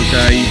typical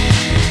day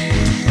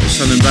of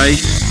Sun and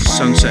Bass,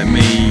 sunset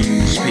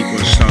means people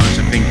are starting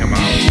to think about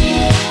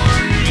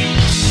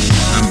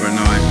Amber and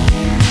I.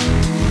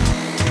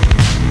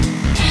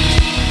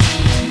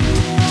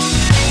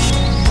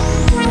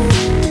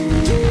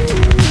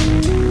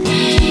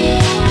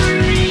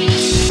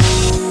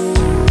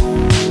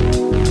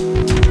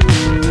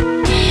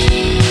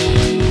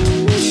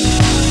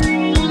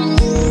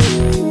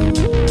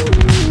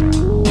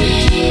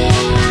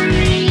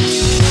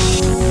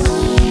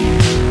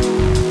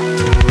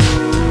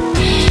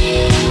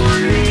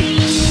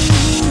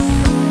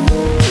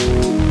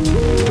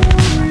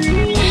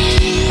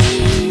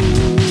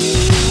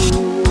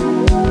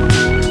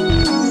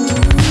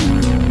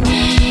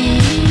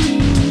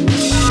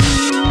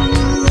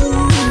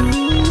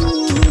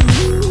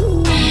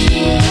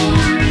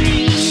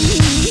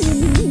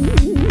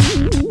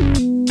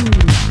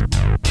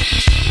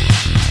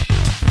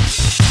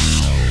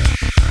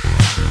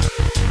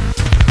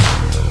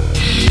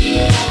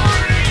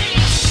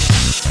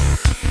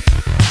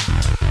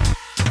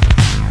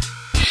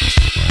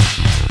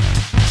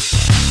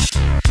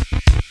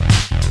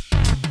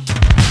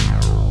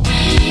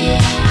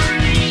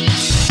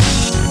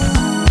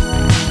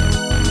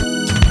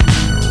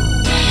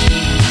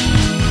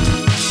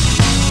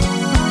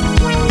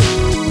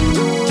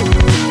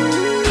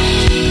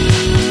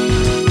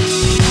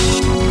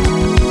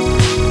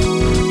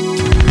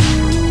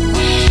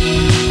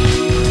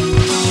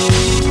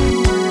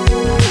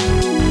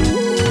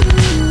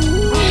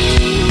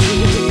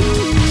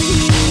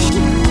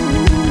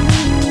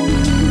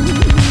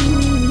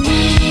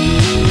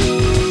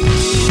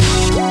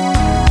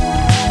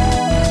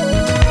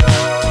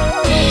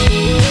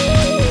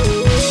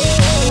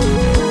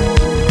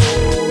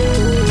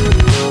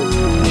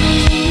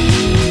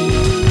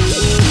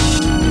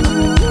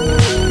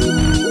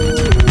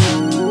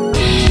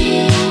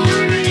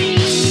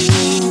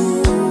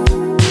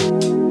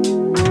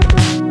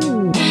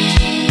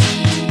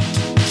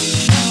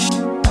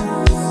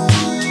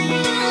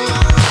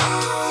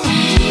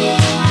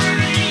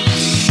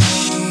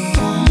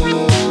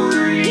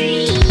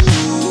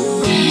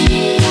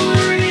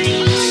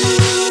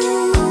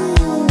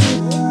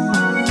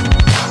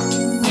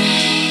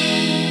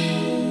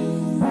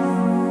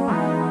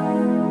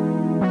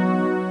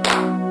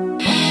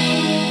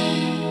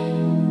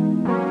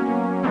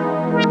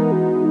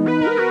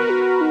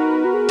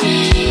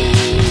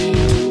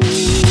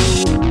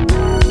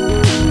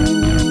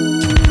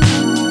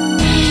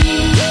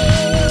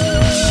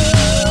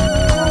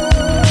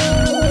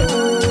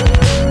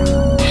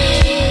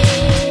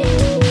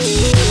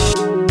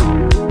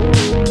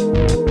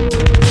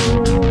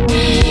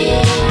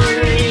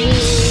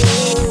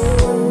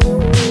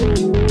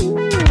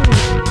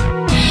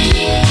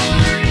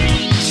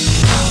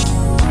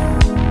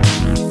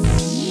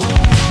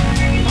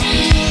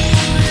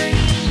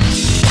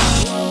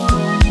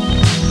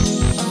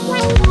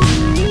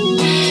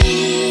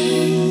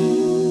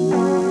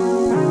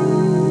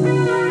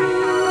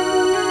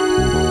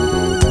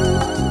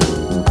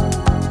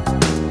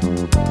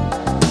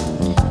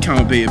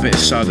 can't beat a bit of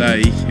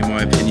Sade, in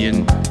my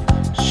opinion.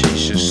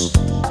 She's just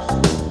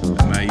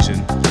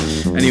amazing.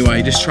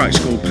 Anyway, this track's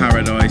called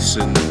Paradise,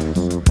 and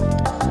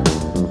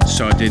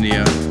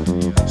Sardinia,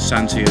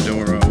 Santi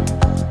Adoro.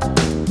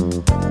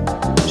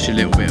 Just a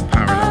little bit of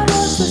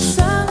Paradise.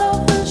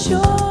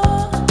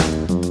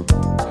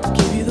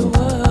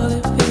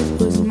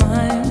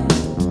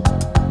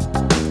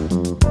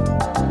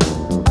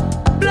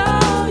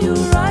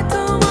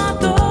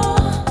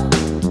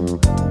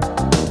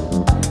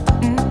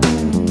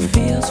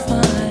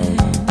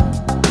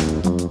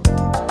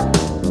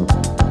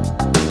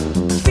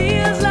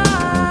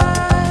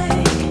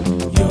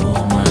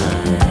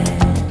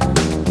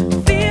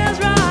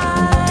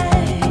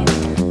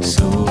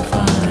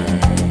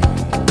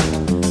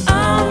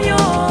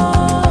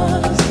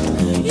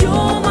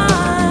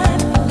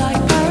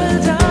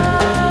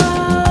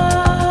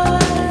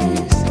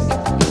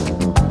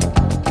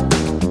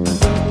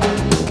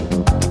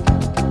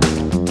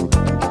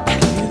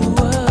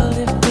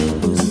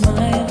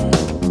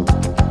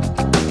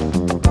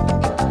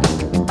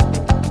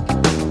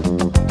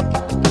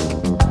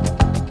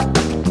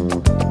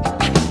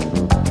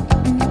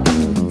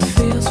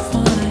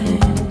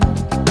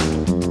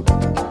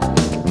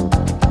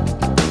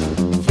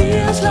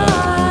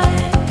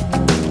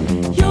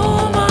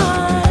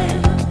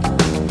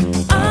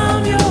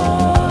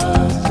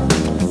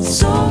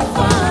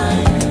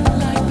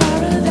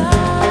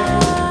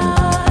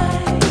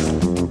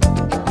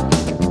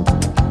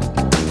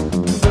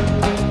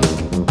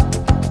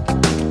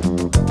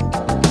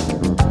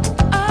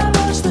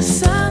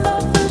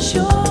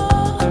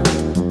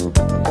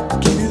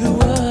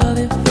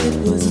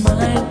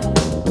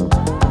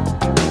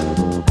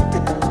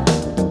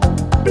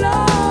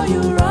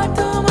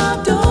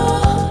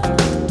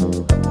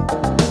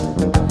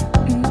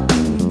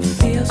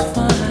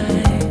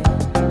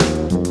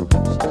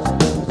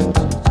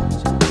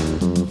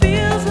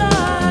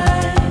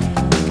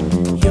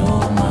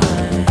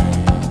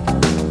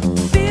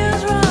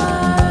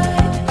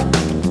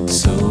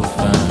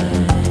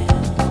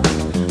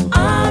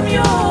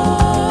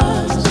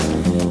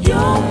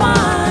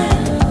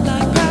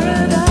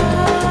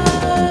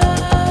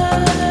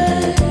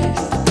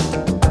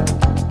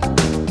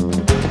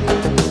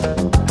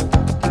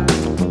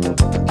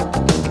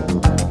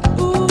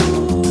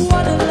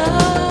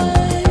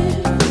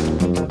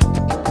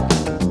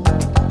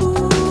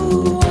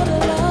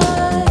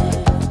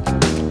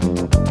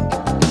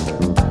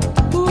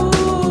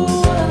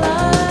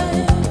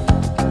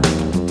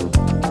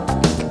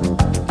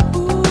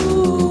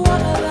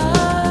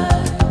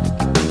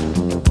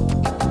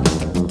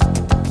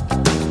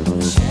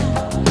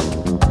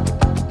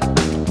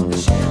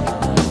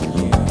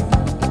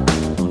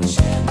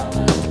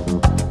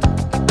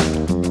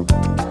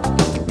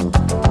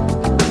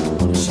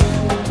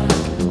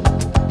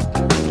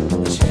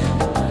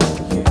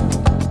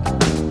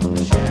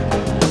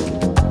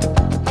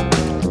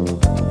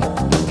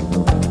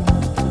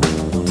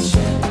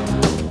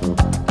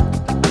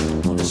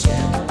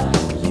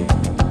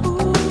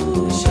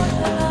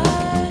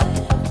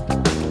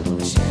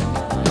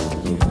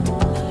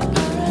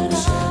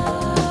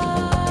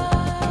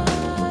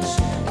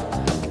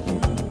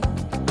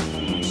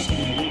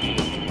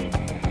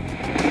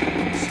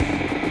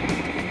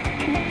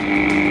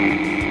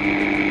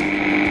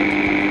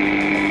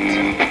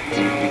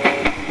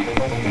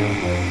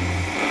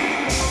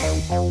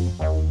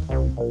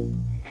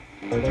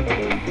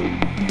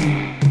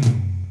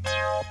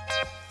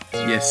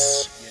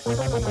 Yes.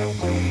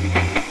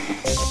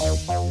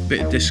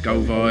 Bit of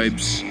disco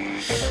vibes.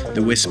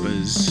 The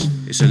Whispers.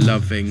 It's a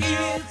love thing.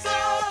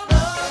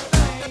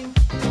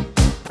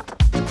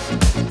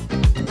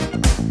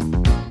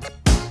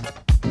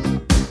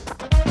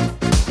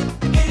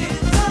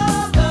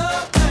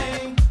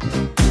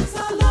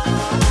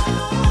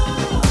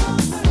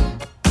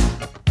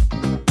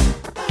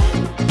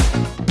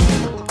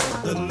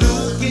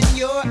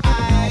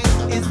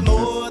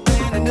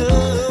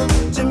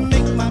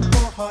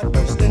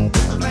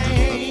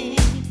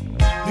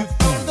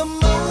 From the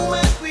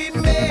moment we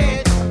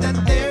met, that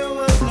there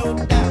was no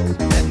doubt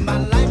that my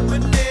life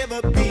would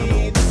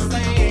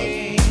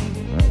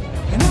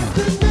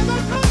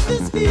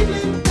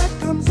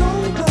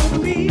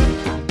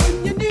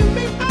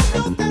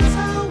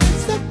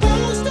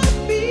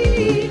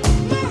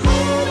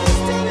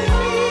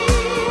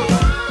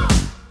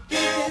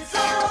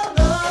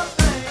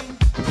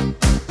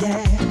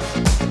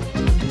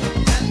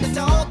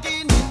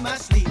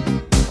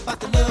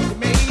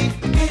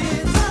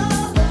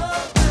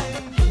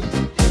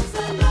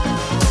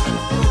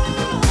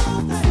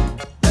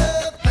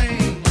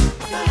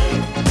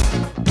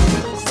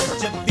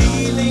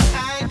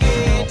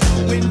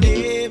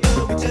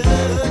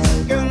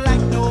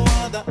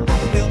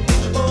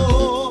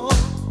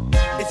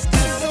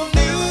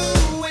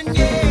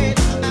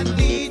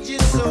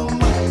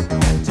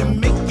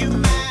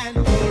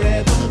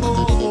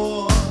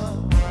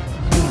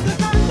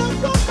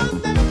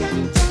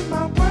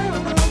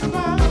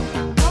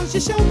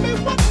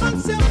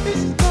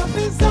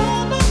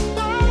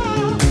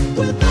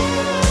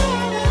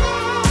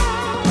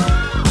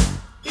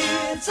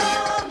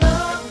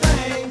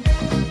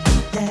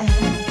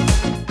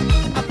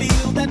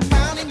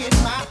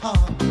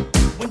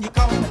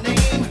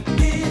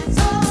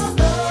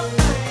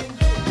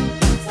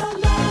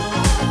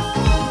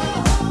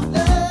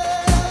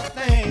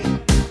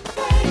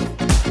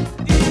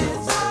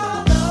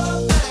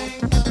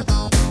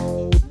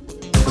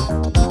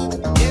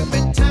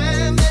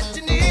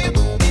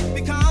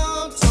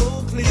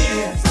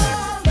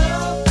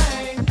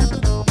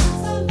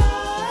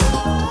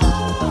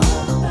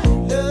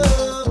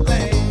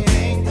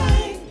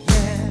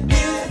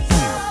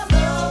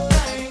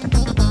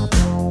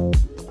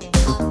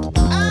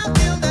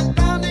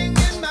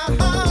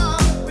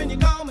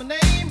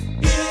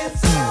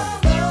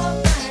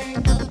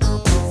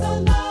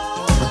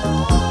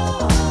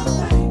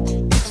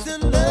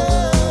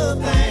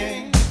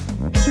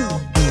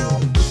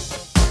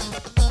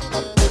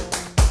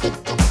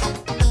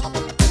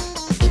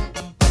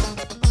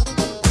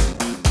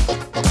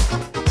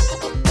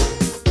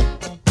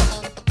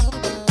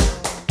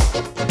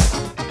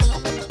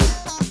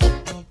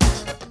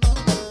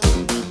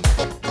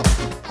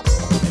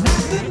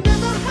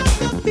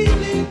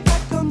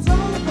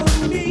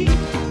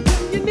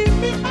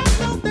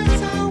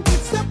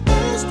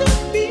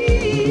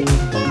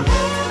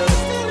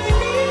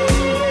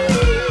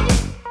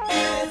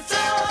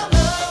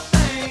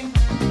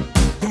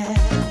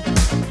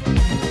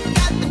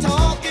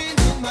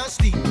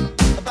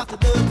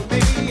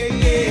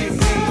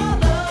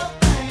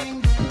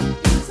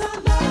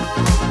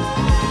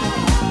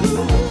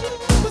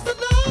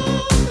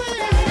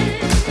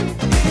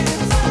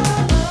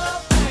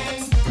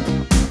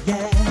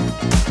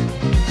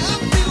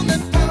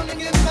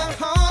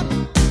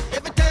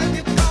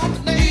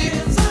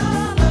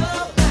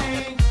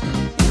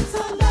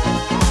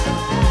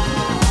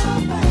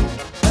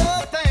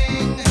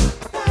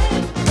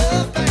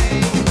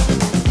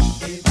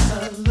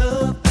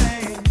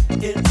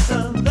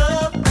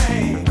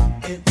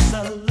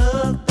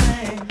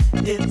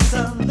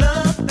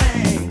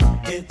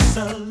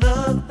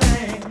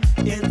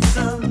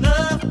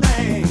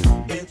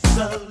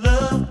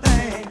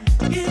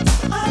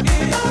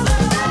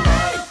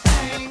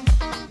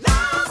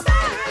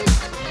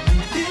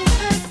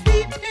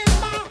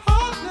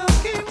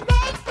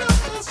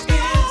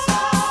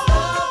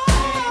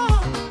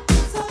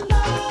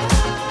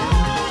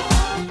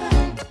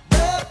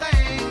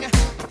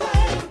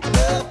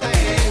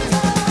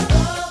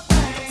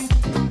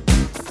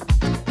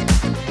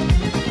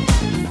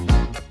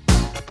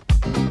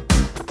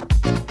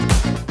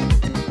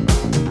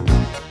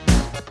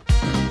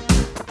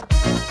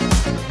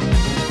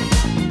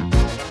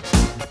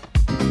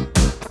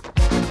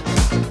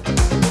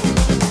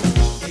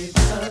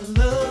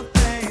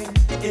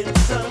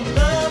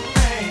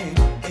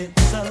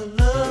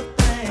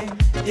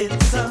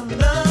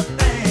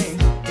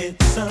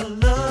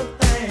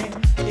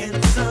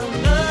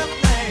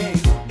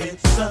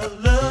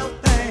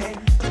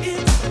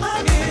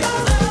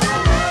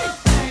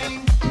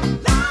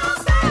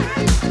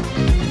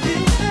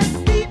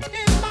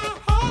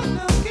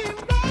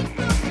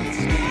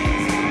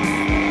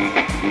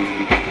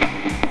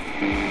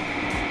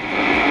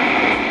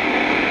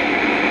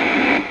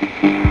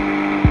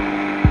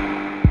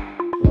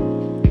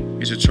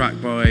is a track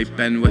by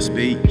Ben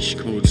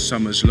Westbeach called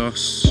Summer's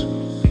Loss.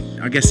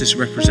 I guess this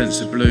represents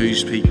the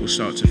blues people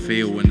start to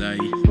feel when they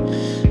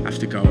have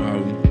to go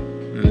home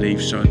and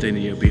leave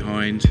Sardinia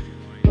behind.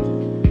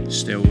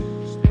 Still,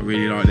 I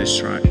really like this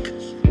track.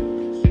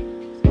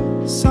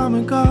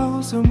 Summer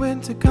goes and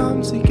winter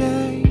comes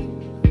again.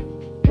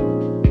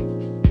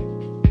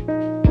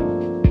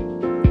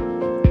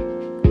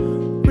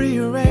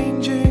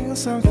 Rearranging,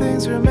 some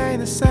things remain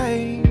the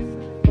same.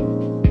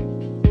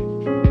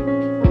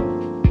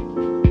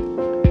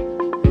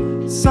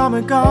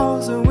 Summer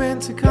goes and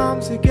winter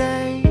comes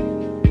again.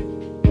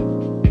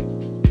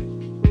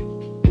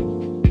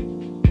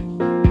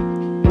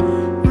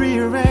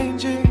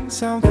 Rearranging,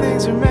 some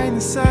things remain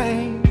the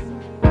same.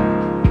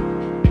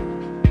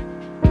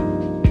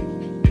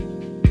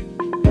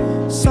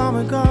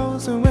 Summer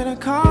goes and winter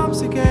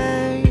comes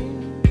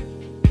again.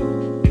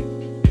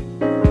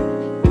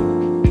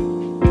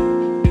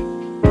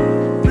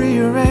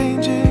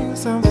 Rearranging,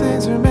 some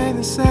things remain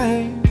the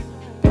same.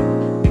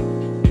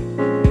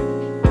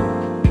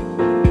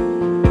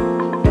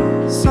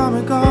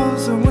 Summer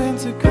goes and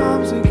winter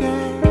comes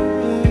again.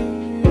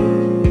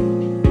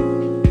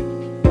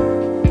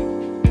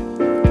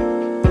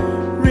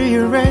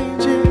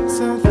 Rearranging,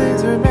 some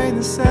things remain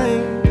the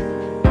same.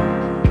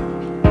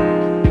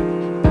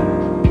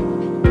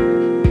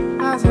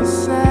 As I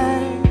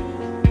say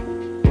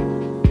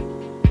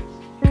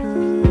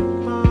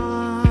goodbye.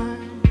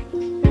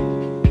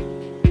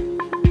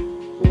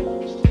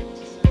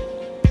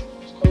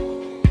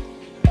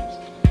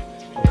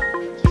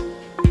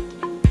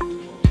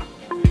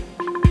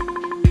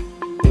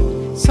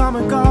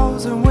 Summer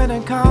goes and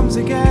winter comes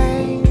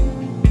again.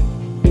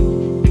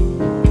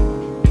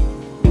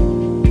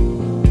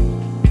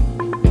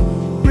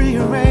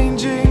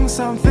 Rearranging,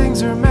 some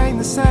things remain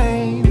the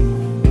same.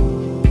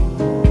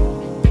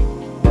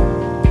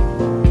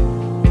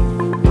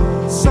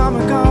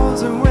 Summer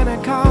goes and winter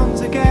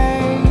comes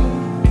again.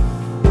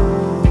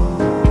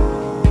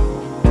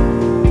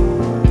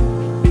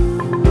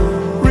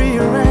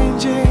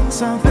 Rearranging,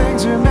 some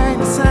things remain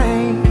the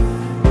same.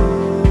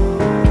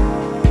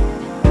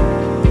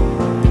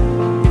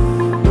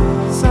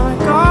 Summer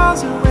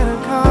goes and winter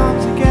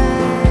comes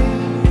again.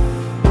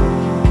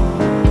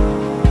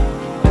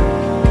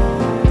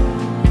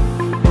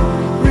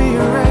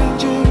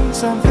 Rearranging,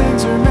 some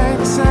things remain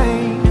the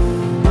same.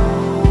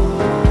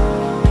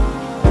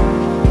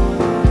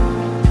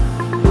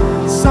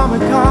 Summer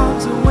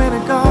comes and winter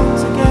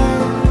goes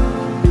again.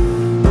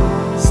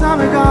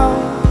 Summer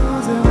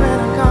goes and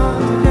winter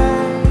comes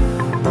again.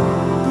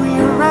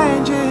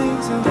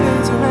 Rearranging, some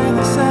things remain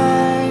the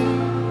same.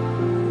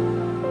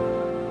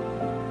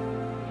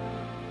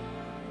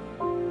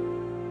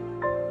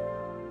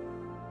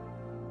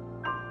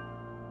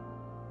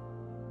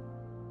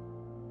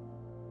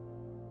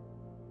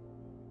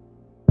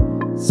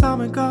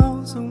 Summer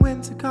goes and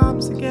winter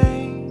comes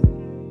again.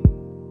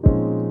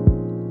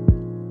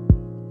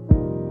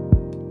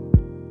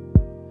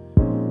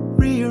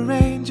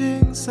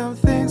 Rearranging, some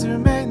things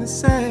remain the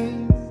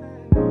same.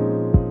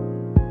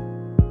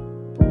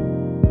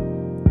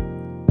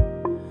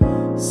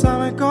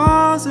 Summer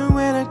goes and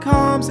winter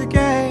comes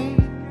again.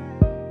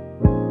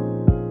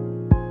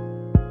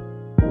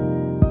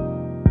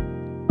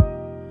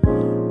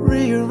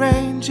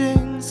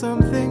 Rearranging,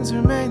 some things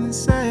remain the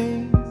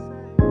same.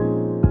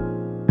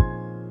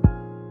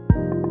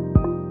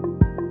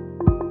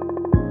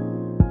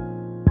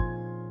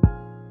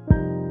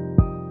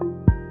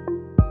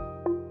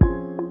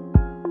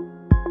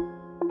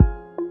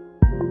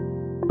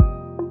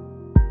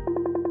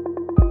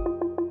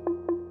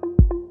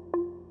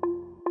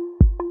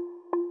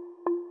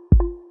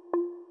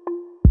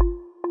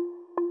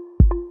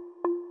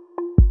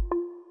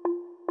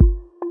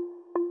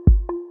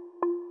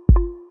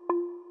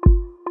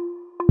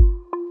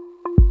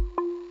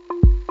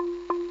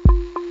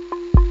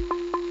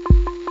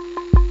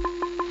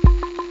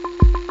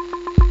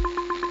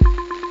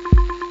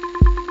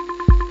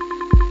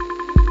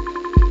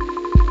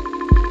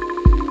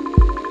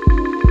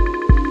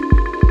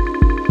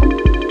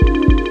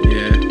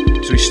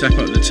 Step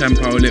up the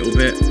tempo a little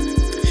bit.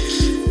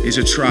 Is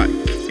a track,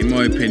 in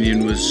my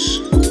opinion, was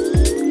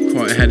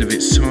quite ahead of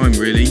its time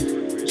really.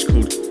 It's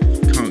called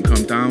Can't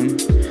Come Down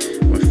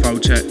by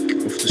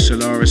Photek off the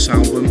Solaris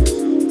album,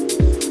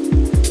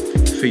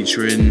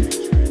 featuring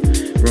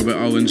Robert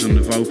Owens on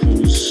the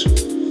vocals.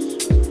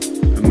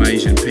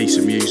 Amazing piece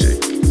of music.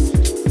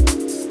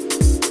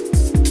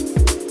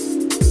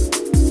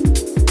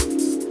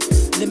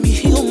 Let me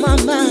heal my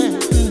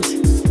mind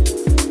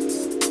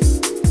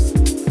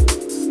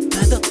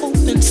by the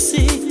open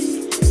sea.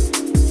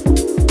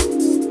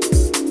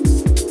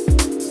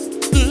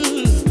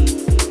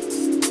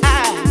 I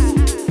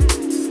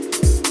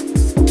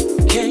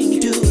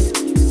can't do it,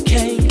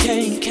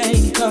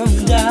 can't come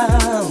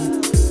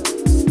down.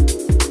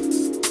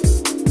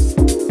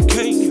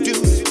 Can't do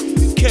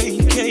it,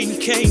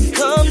 can't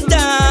come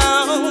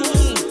down.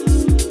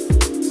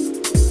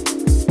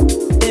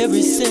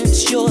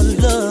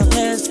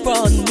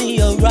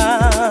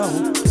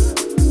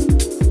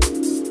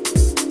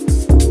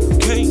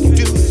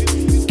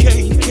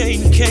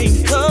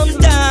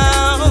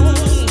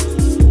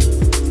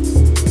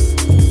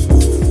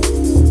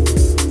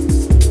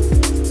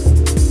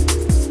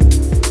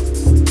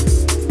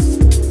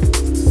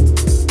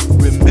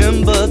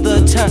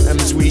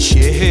 times we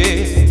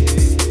shared,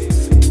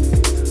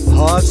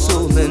 heart,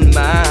 soul, and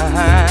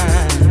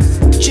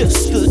mind,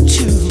 just the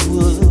two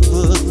of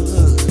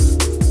us.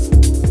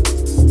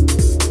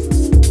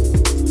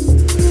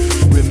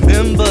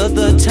 Remember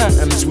the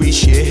times we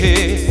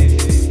shared,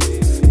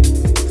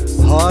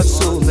 heart,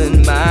 soul,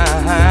 and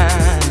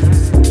mind,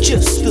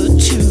 just the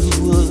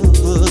two of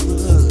us.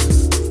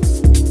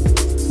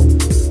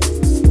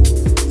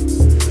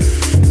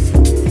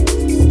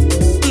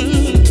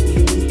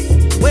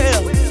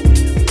 Well,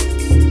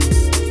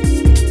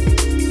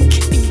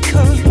 can't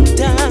come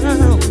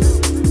down.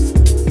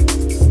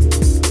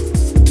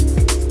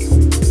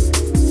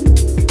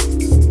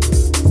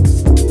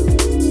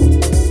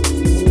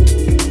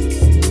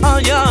 Oh,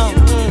 y'all.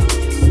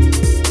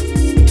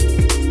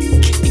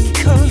 Can't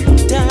come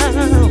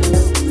down.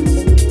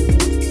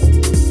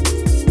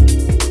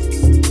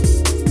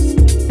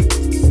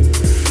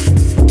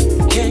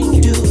 Can't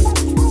do it.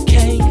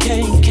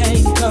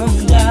 Can't come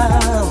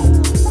down.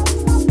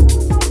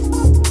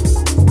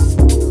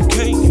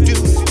 Can't do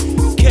it.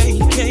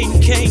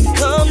 Can't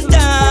come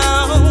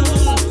down.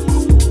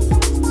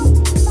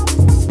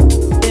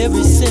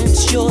 Ever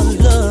since your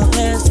love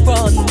has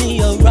brought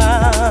me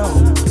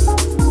around.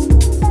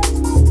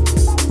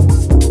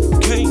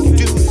 Can't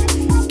do it.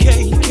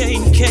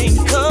 Can't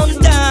come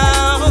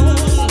down.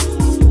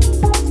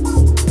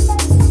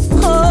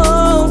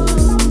 Oh,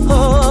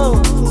 oh.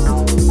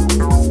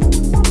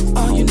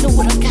 Oh, you know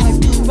what I gotta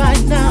do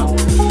right now?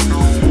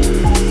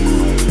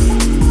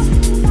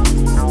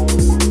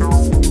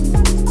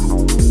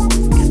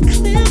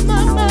 Clear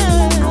my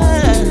mind.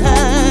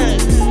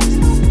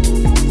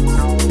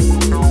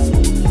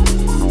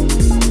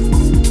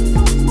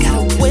 Got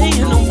away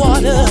in the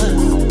water.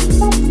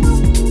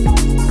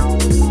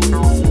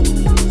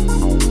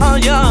 Oh,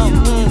 yeah.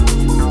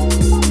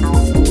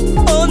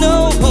 Oh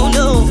no,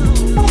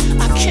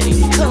 I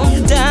can't come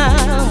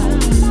down.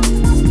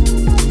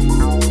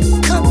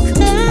 Come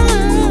down.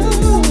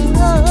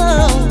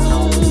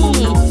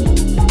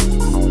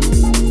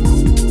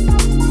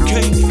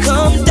 Can't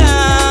come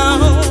down.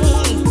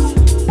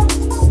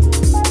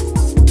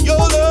 Your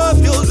love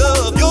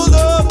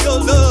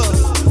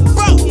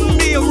brought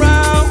me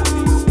around.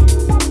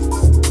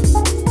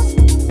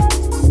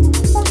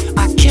 I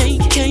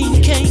can't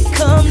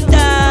come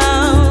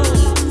down.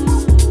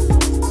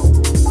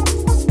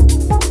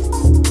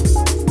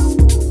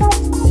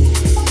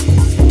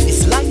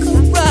 It's like a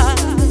ride,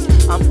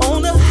 I'm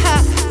on a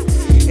high,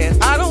 and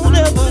I don't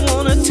ever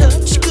wanna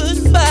touch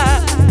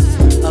goodbye.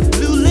 A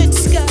blue lit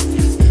sky,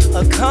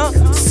 a calm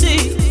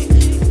sea.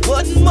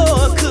 What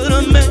more could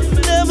a man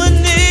ever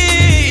need?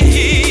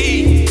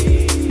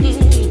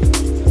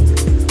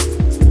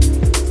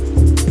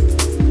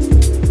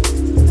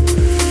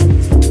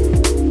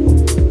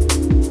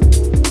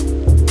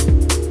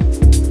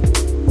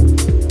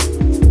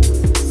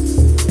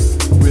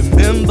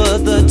 Remember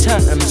the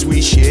times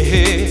we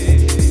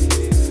shared,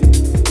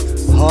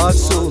 heart,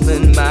 soul,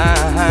 and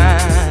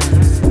mind,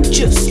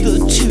 just the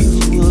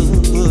two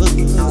of us.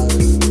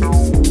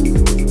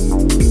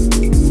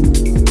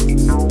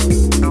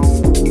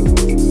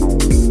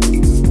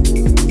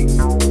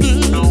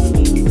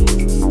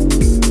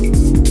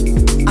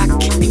 I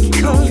can't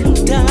come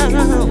down.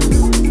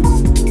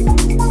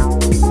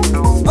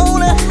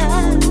 On a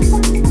high,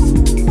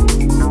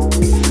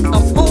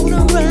 I'm on a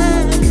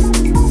ride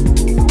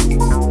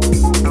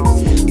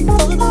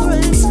for the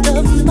rest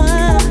of my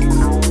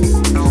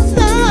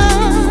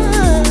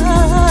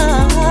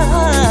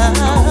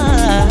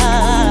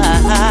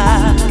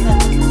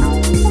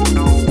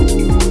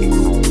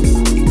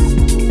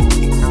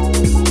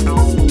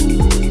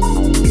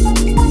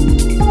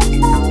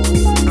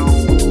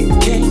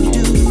Can't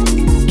do it.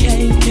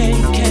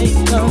 Can't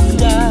come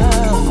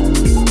down.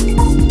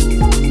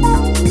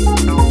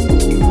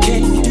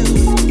 Can't do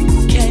it.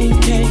 Can't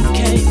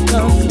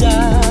come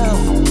down.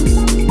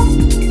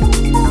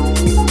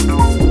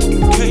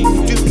 Can't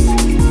do it.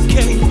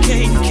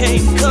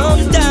 Can't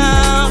come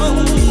down.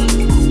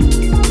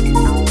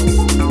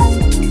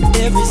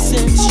 Ever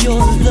since your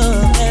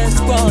love has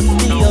brought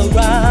me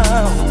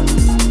around.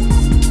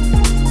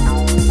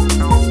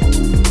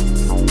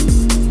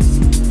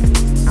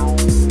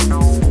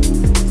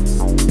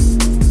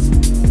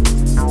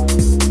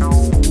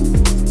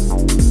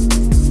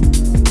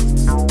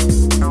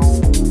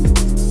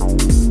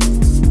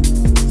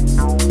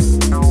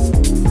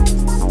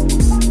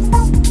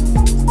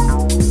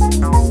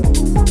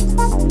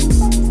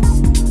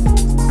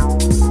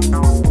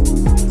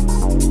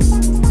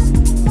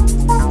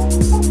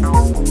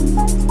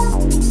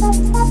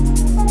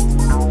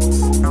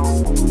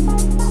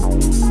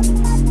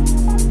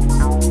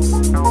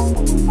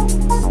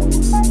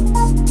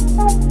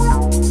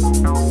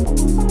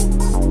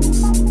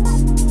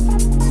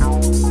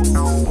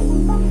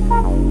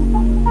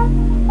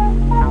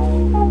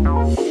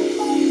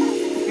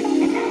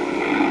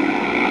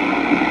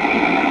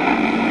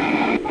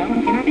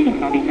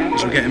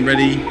 So we're getting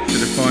ready for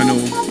the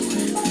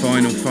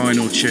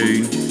final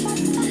tune.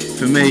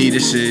 For me,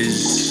 this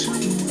is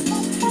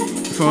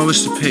if I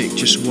was to pick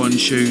just one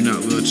tune that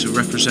would to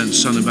represent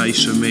Son of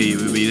Bass for me, it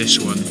would be this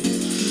one.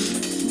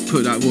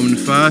 Put That Woman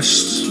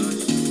First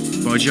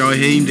by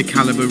Jaheim, the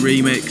Caliber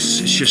remix.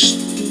 It's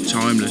just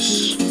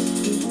timeless.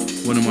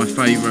 One of my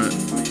favourite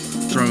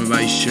drum and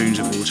bass tunes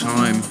of all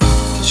time.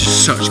 It's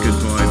just such good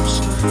vibes.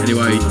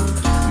 Anyway,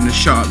 I'm going to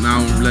shut up now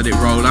and let it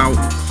roll out.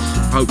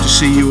 Hope to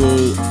see you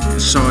all in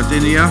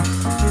Sardinia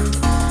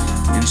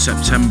in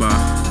September.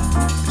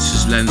 This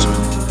is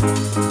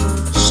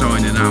Lensman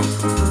signing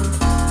out.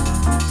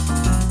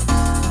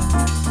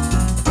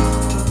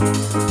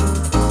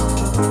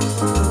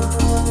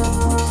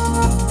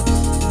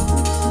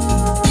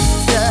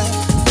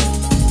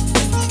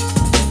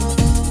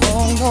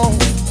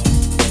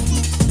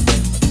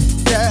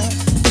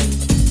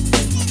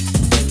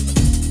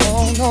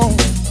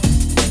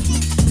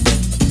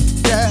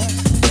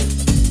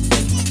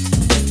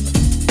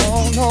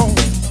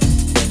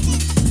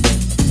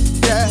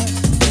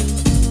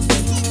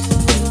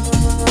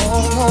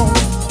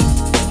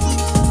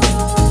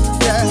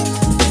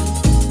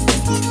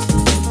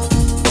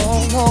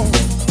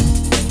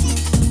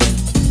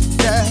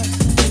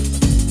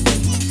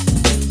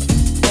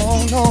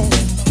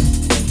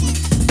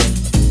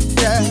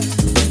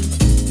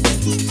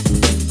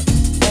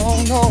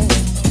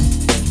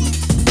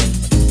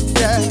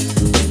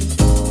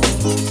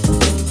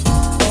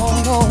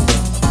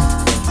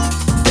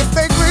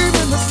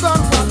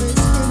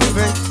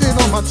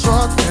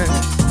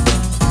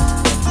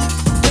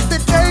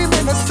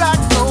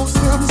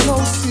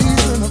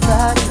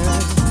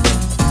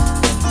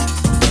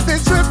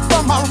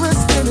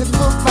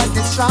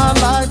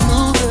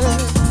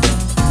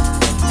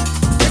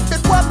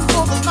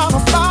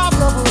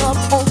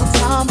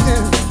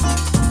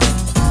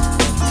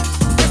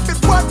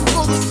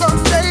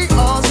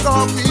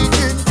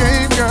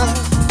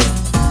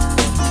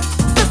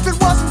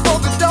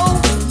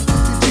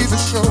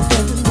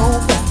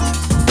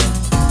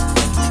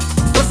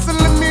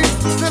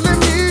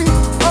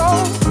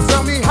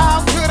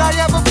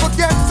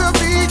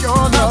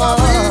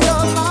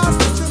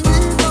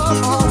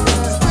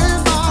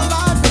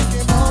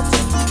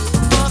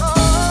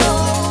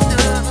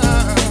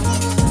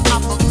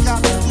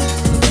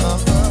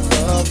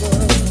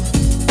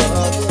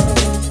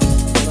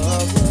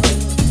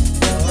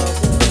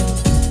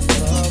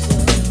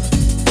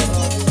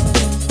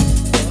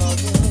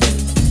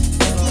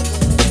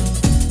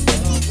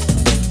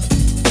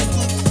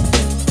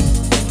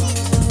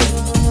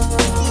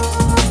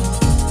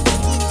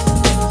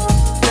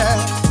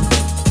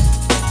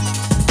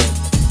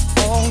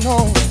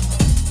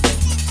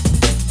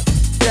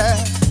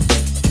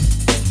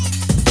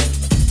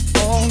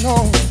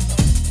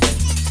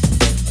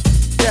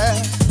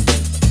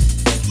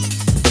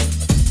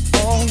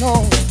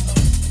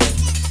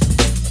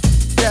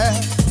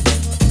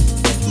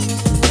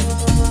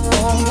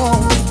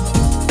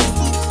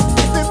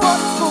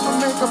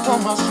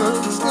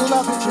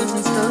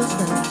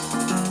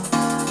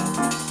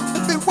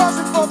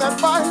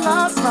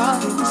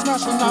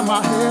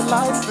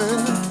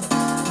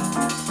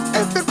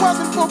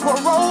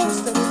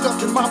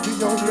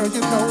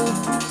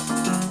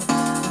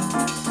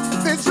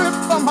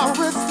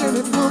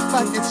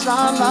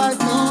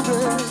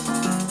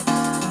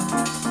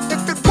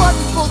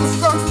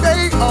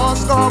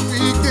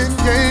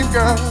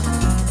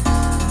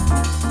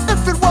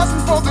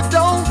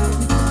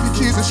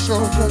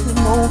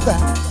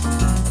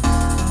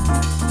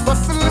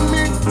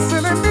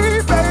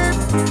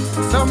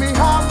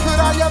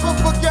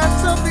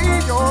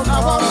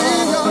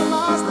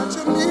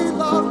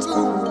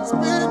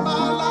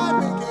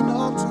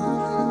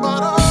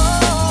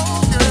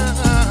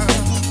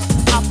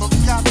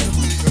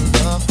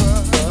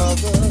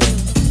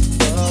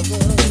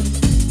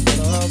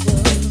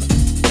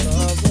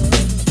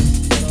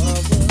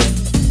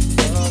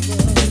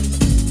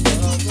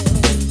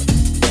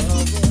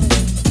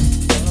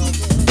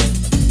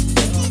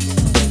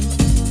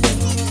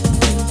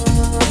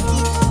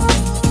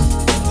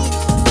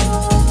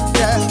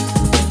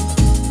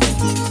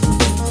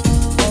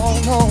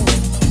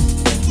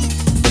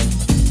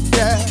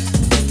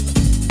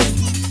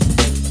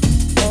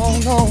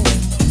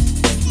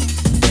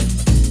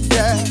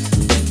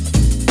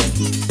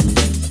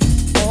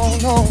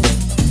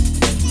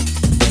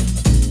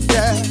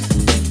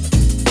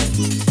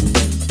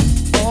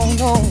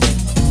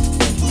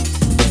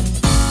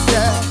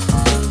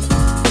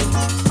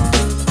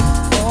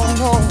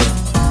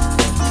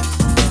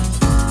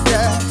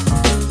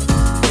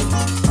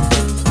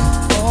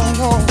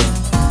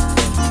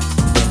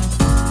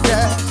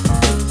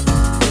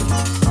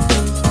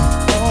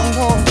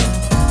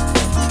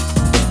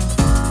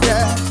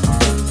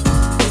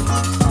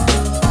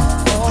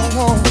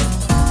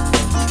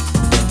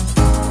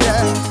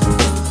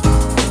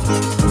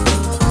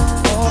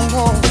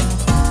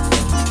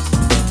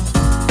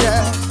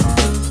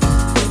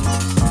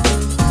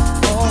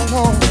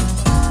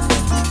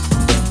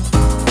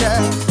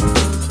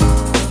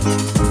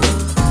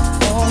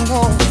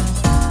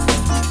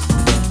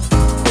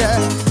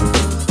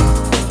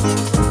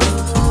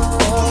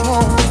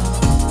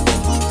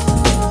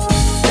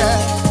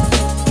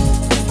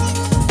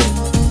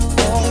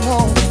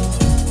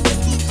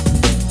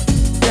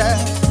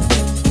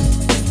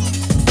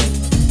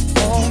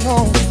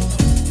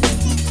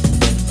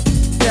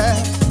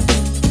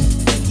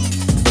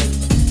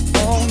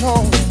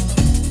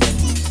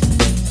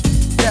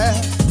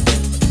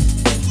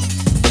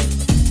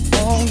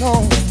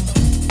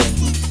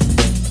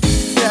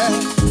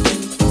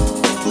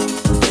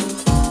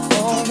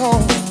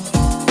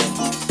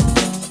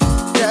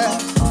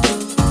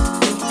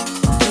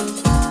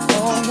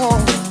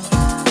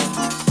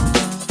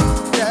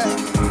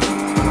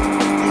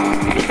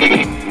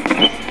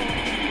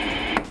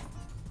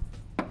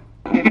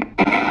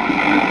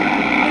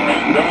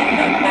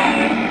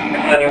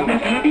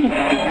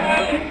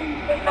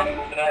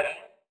 Tonight.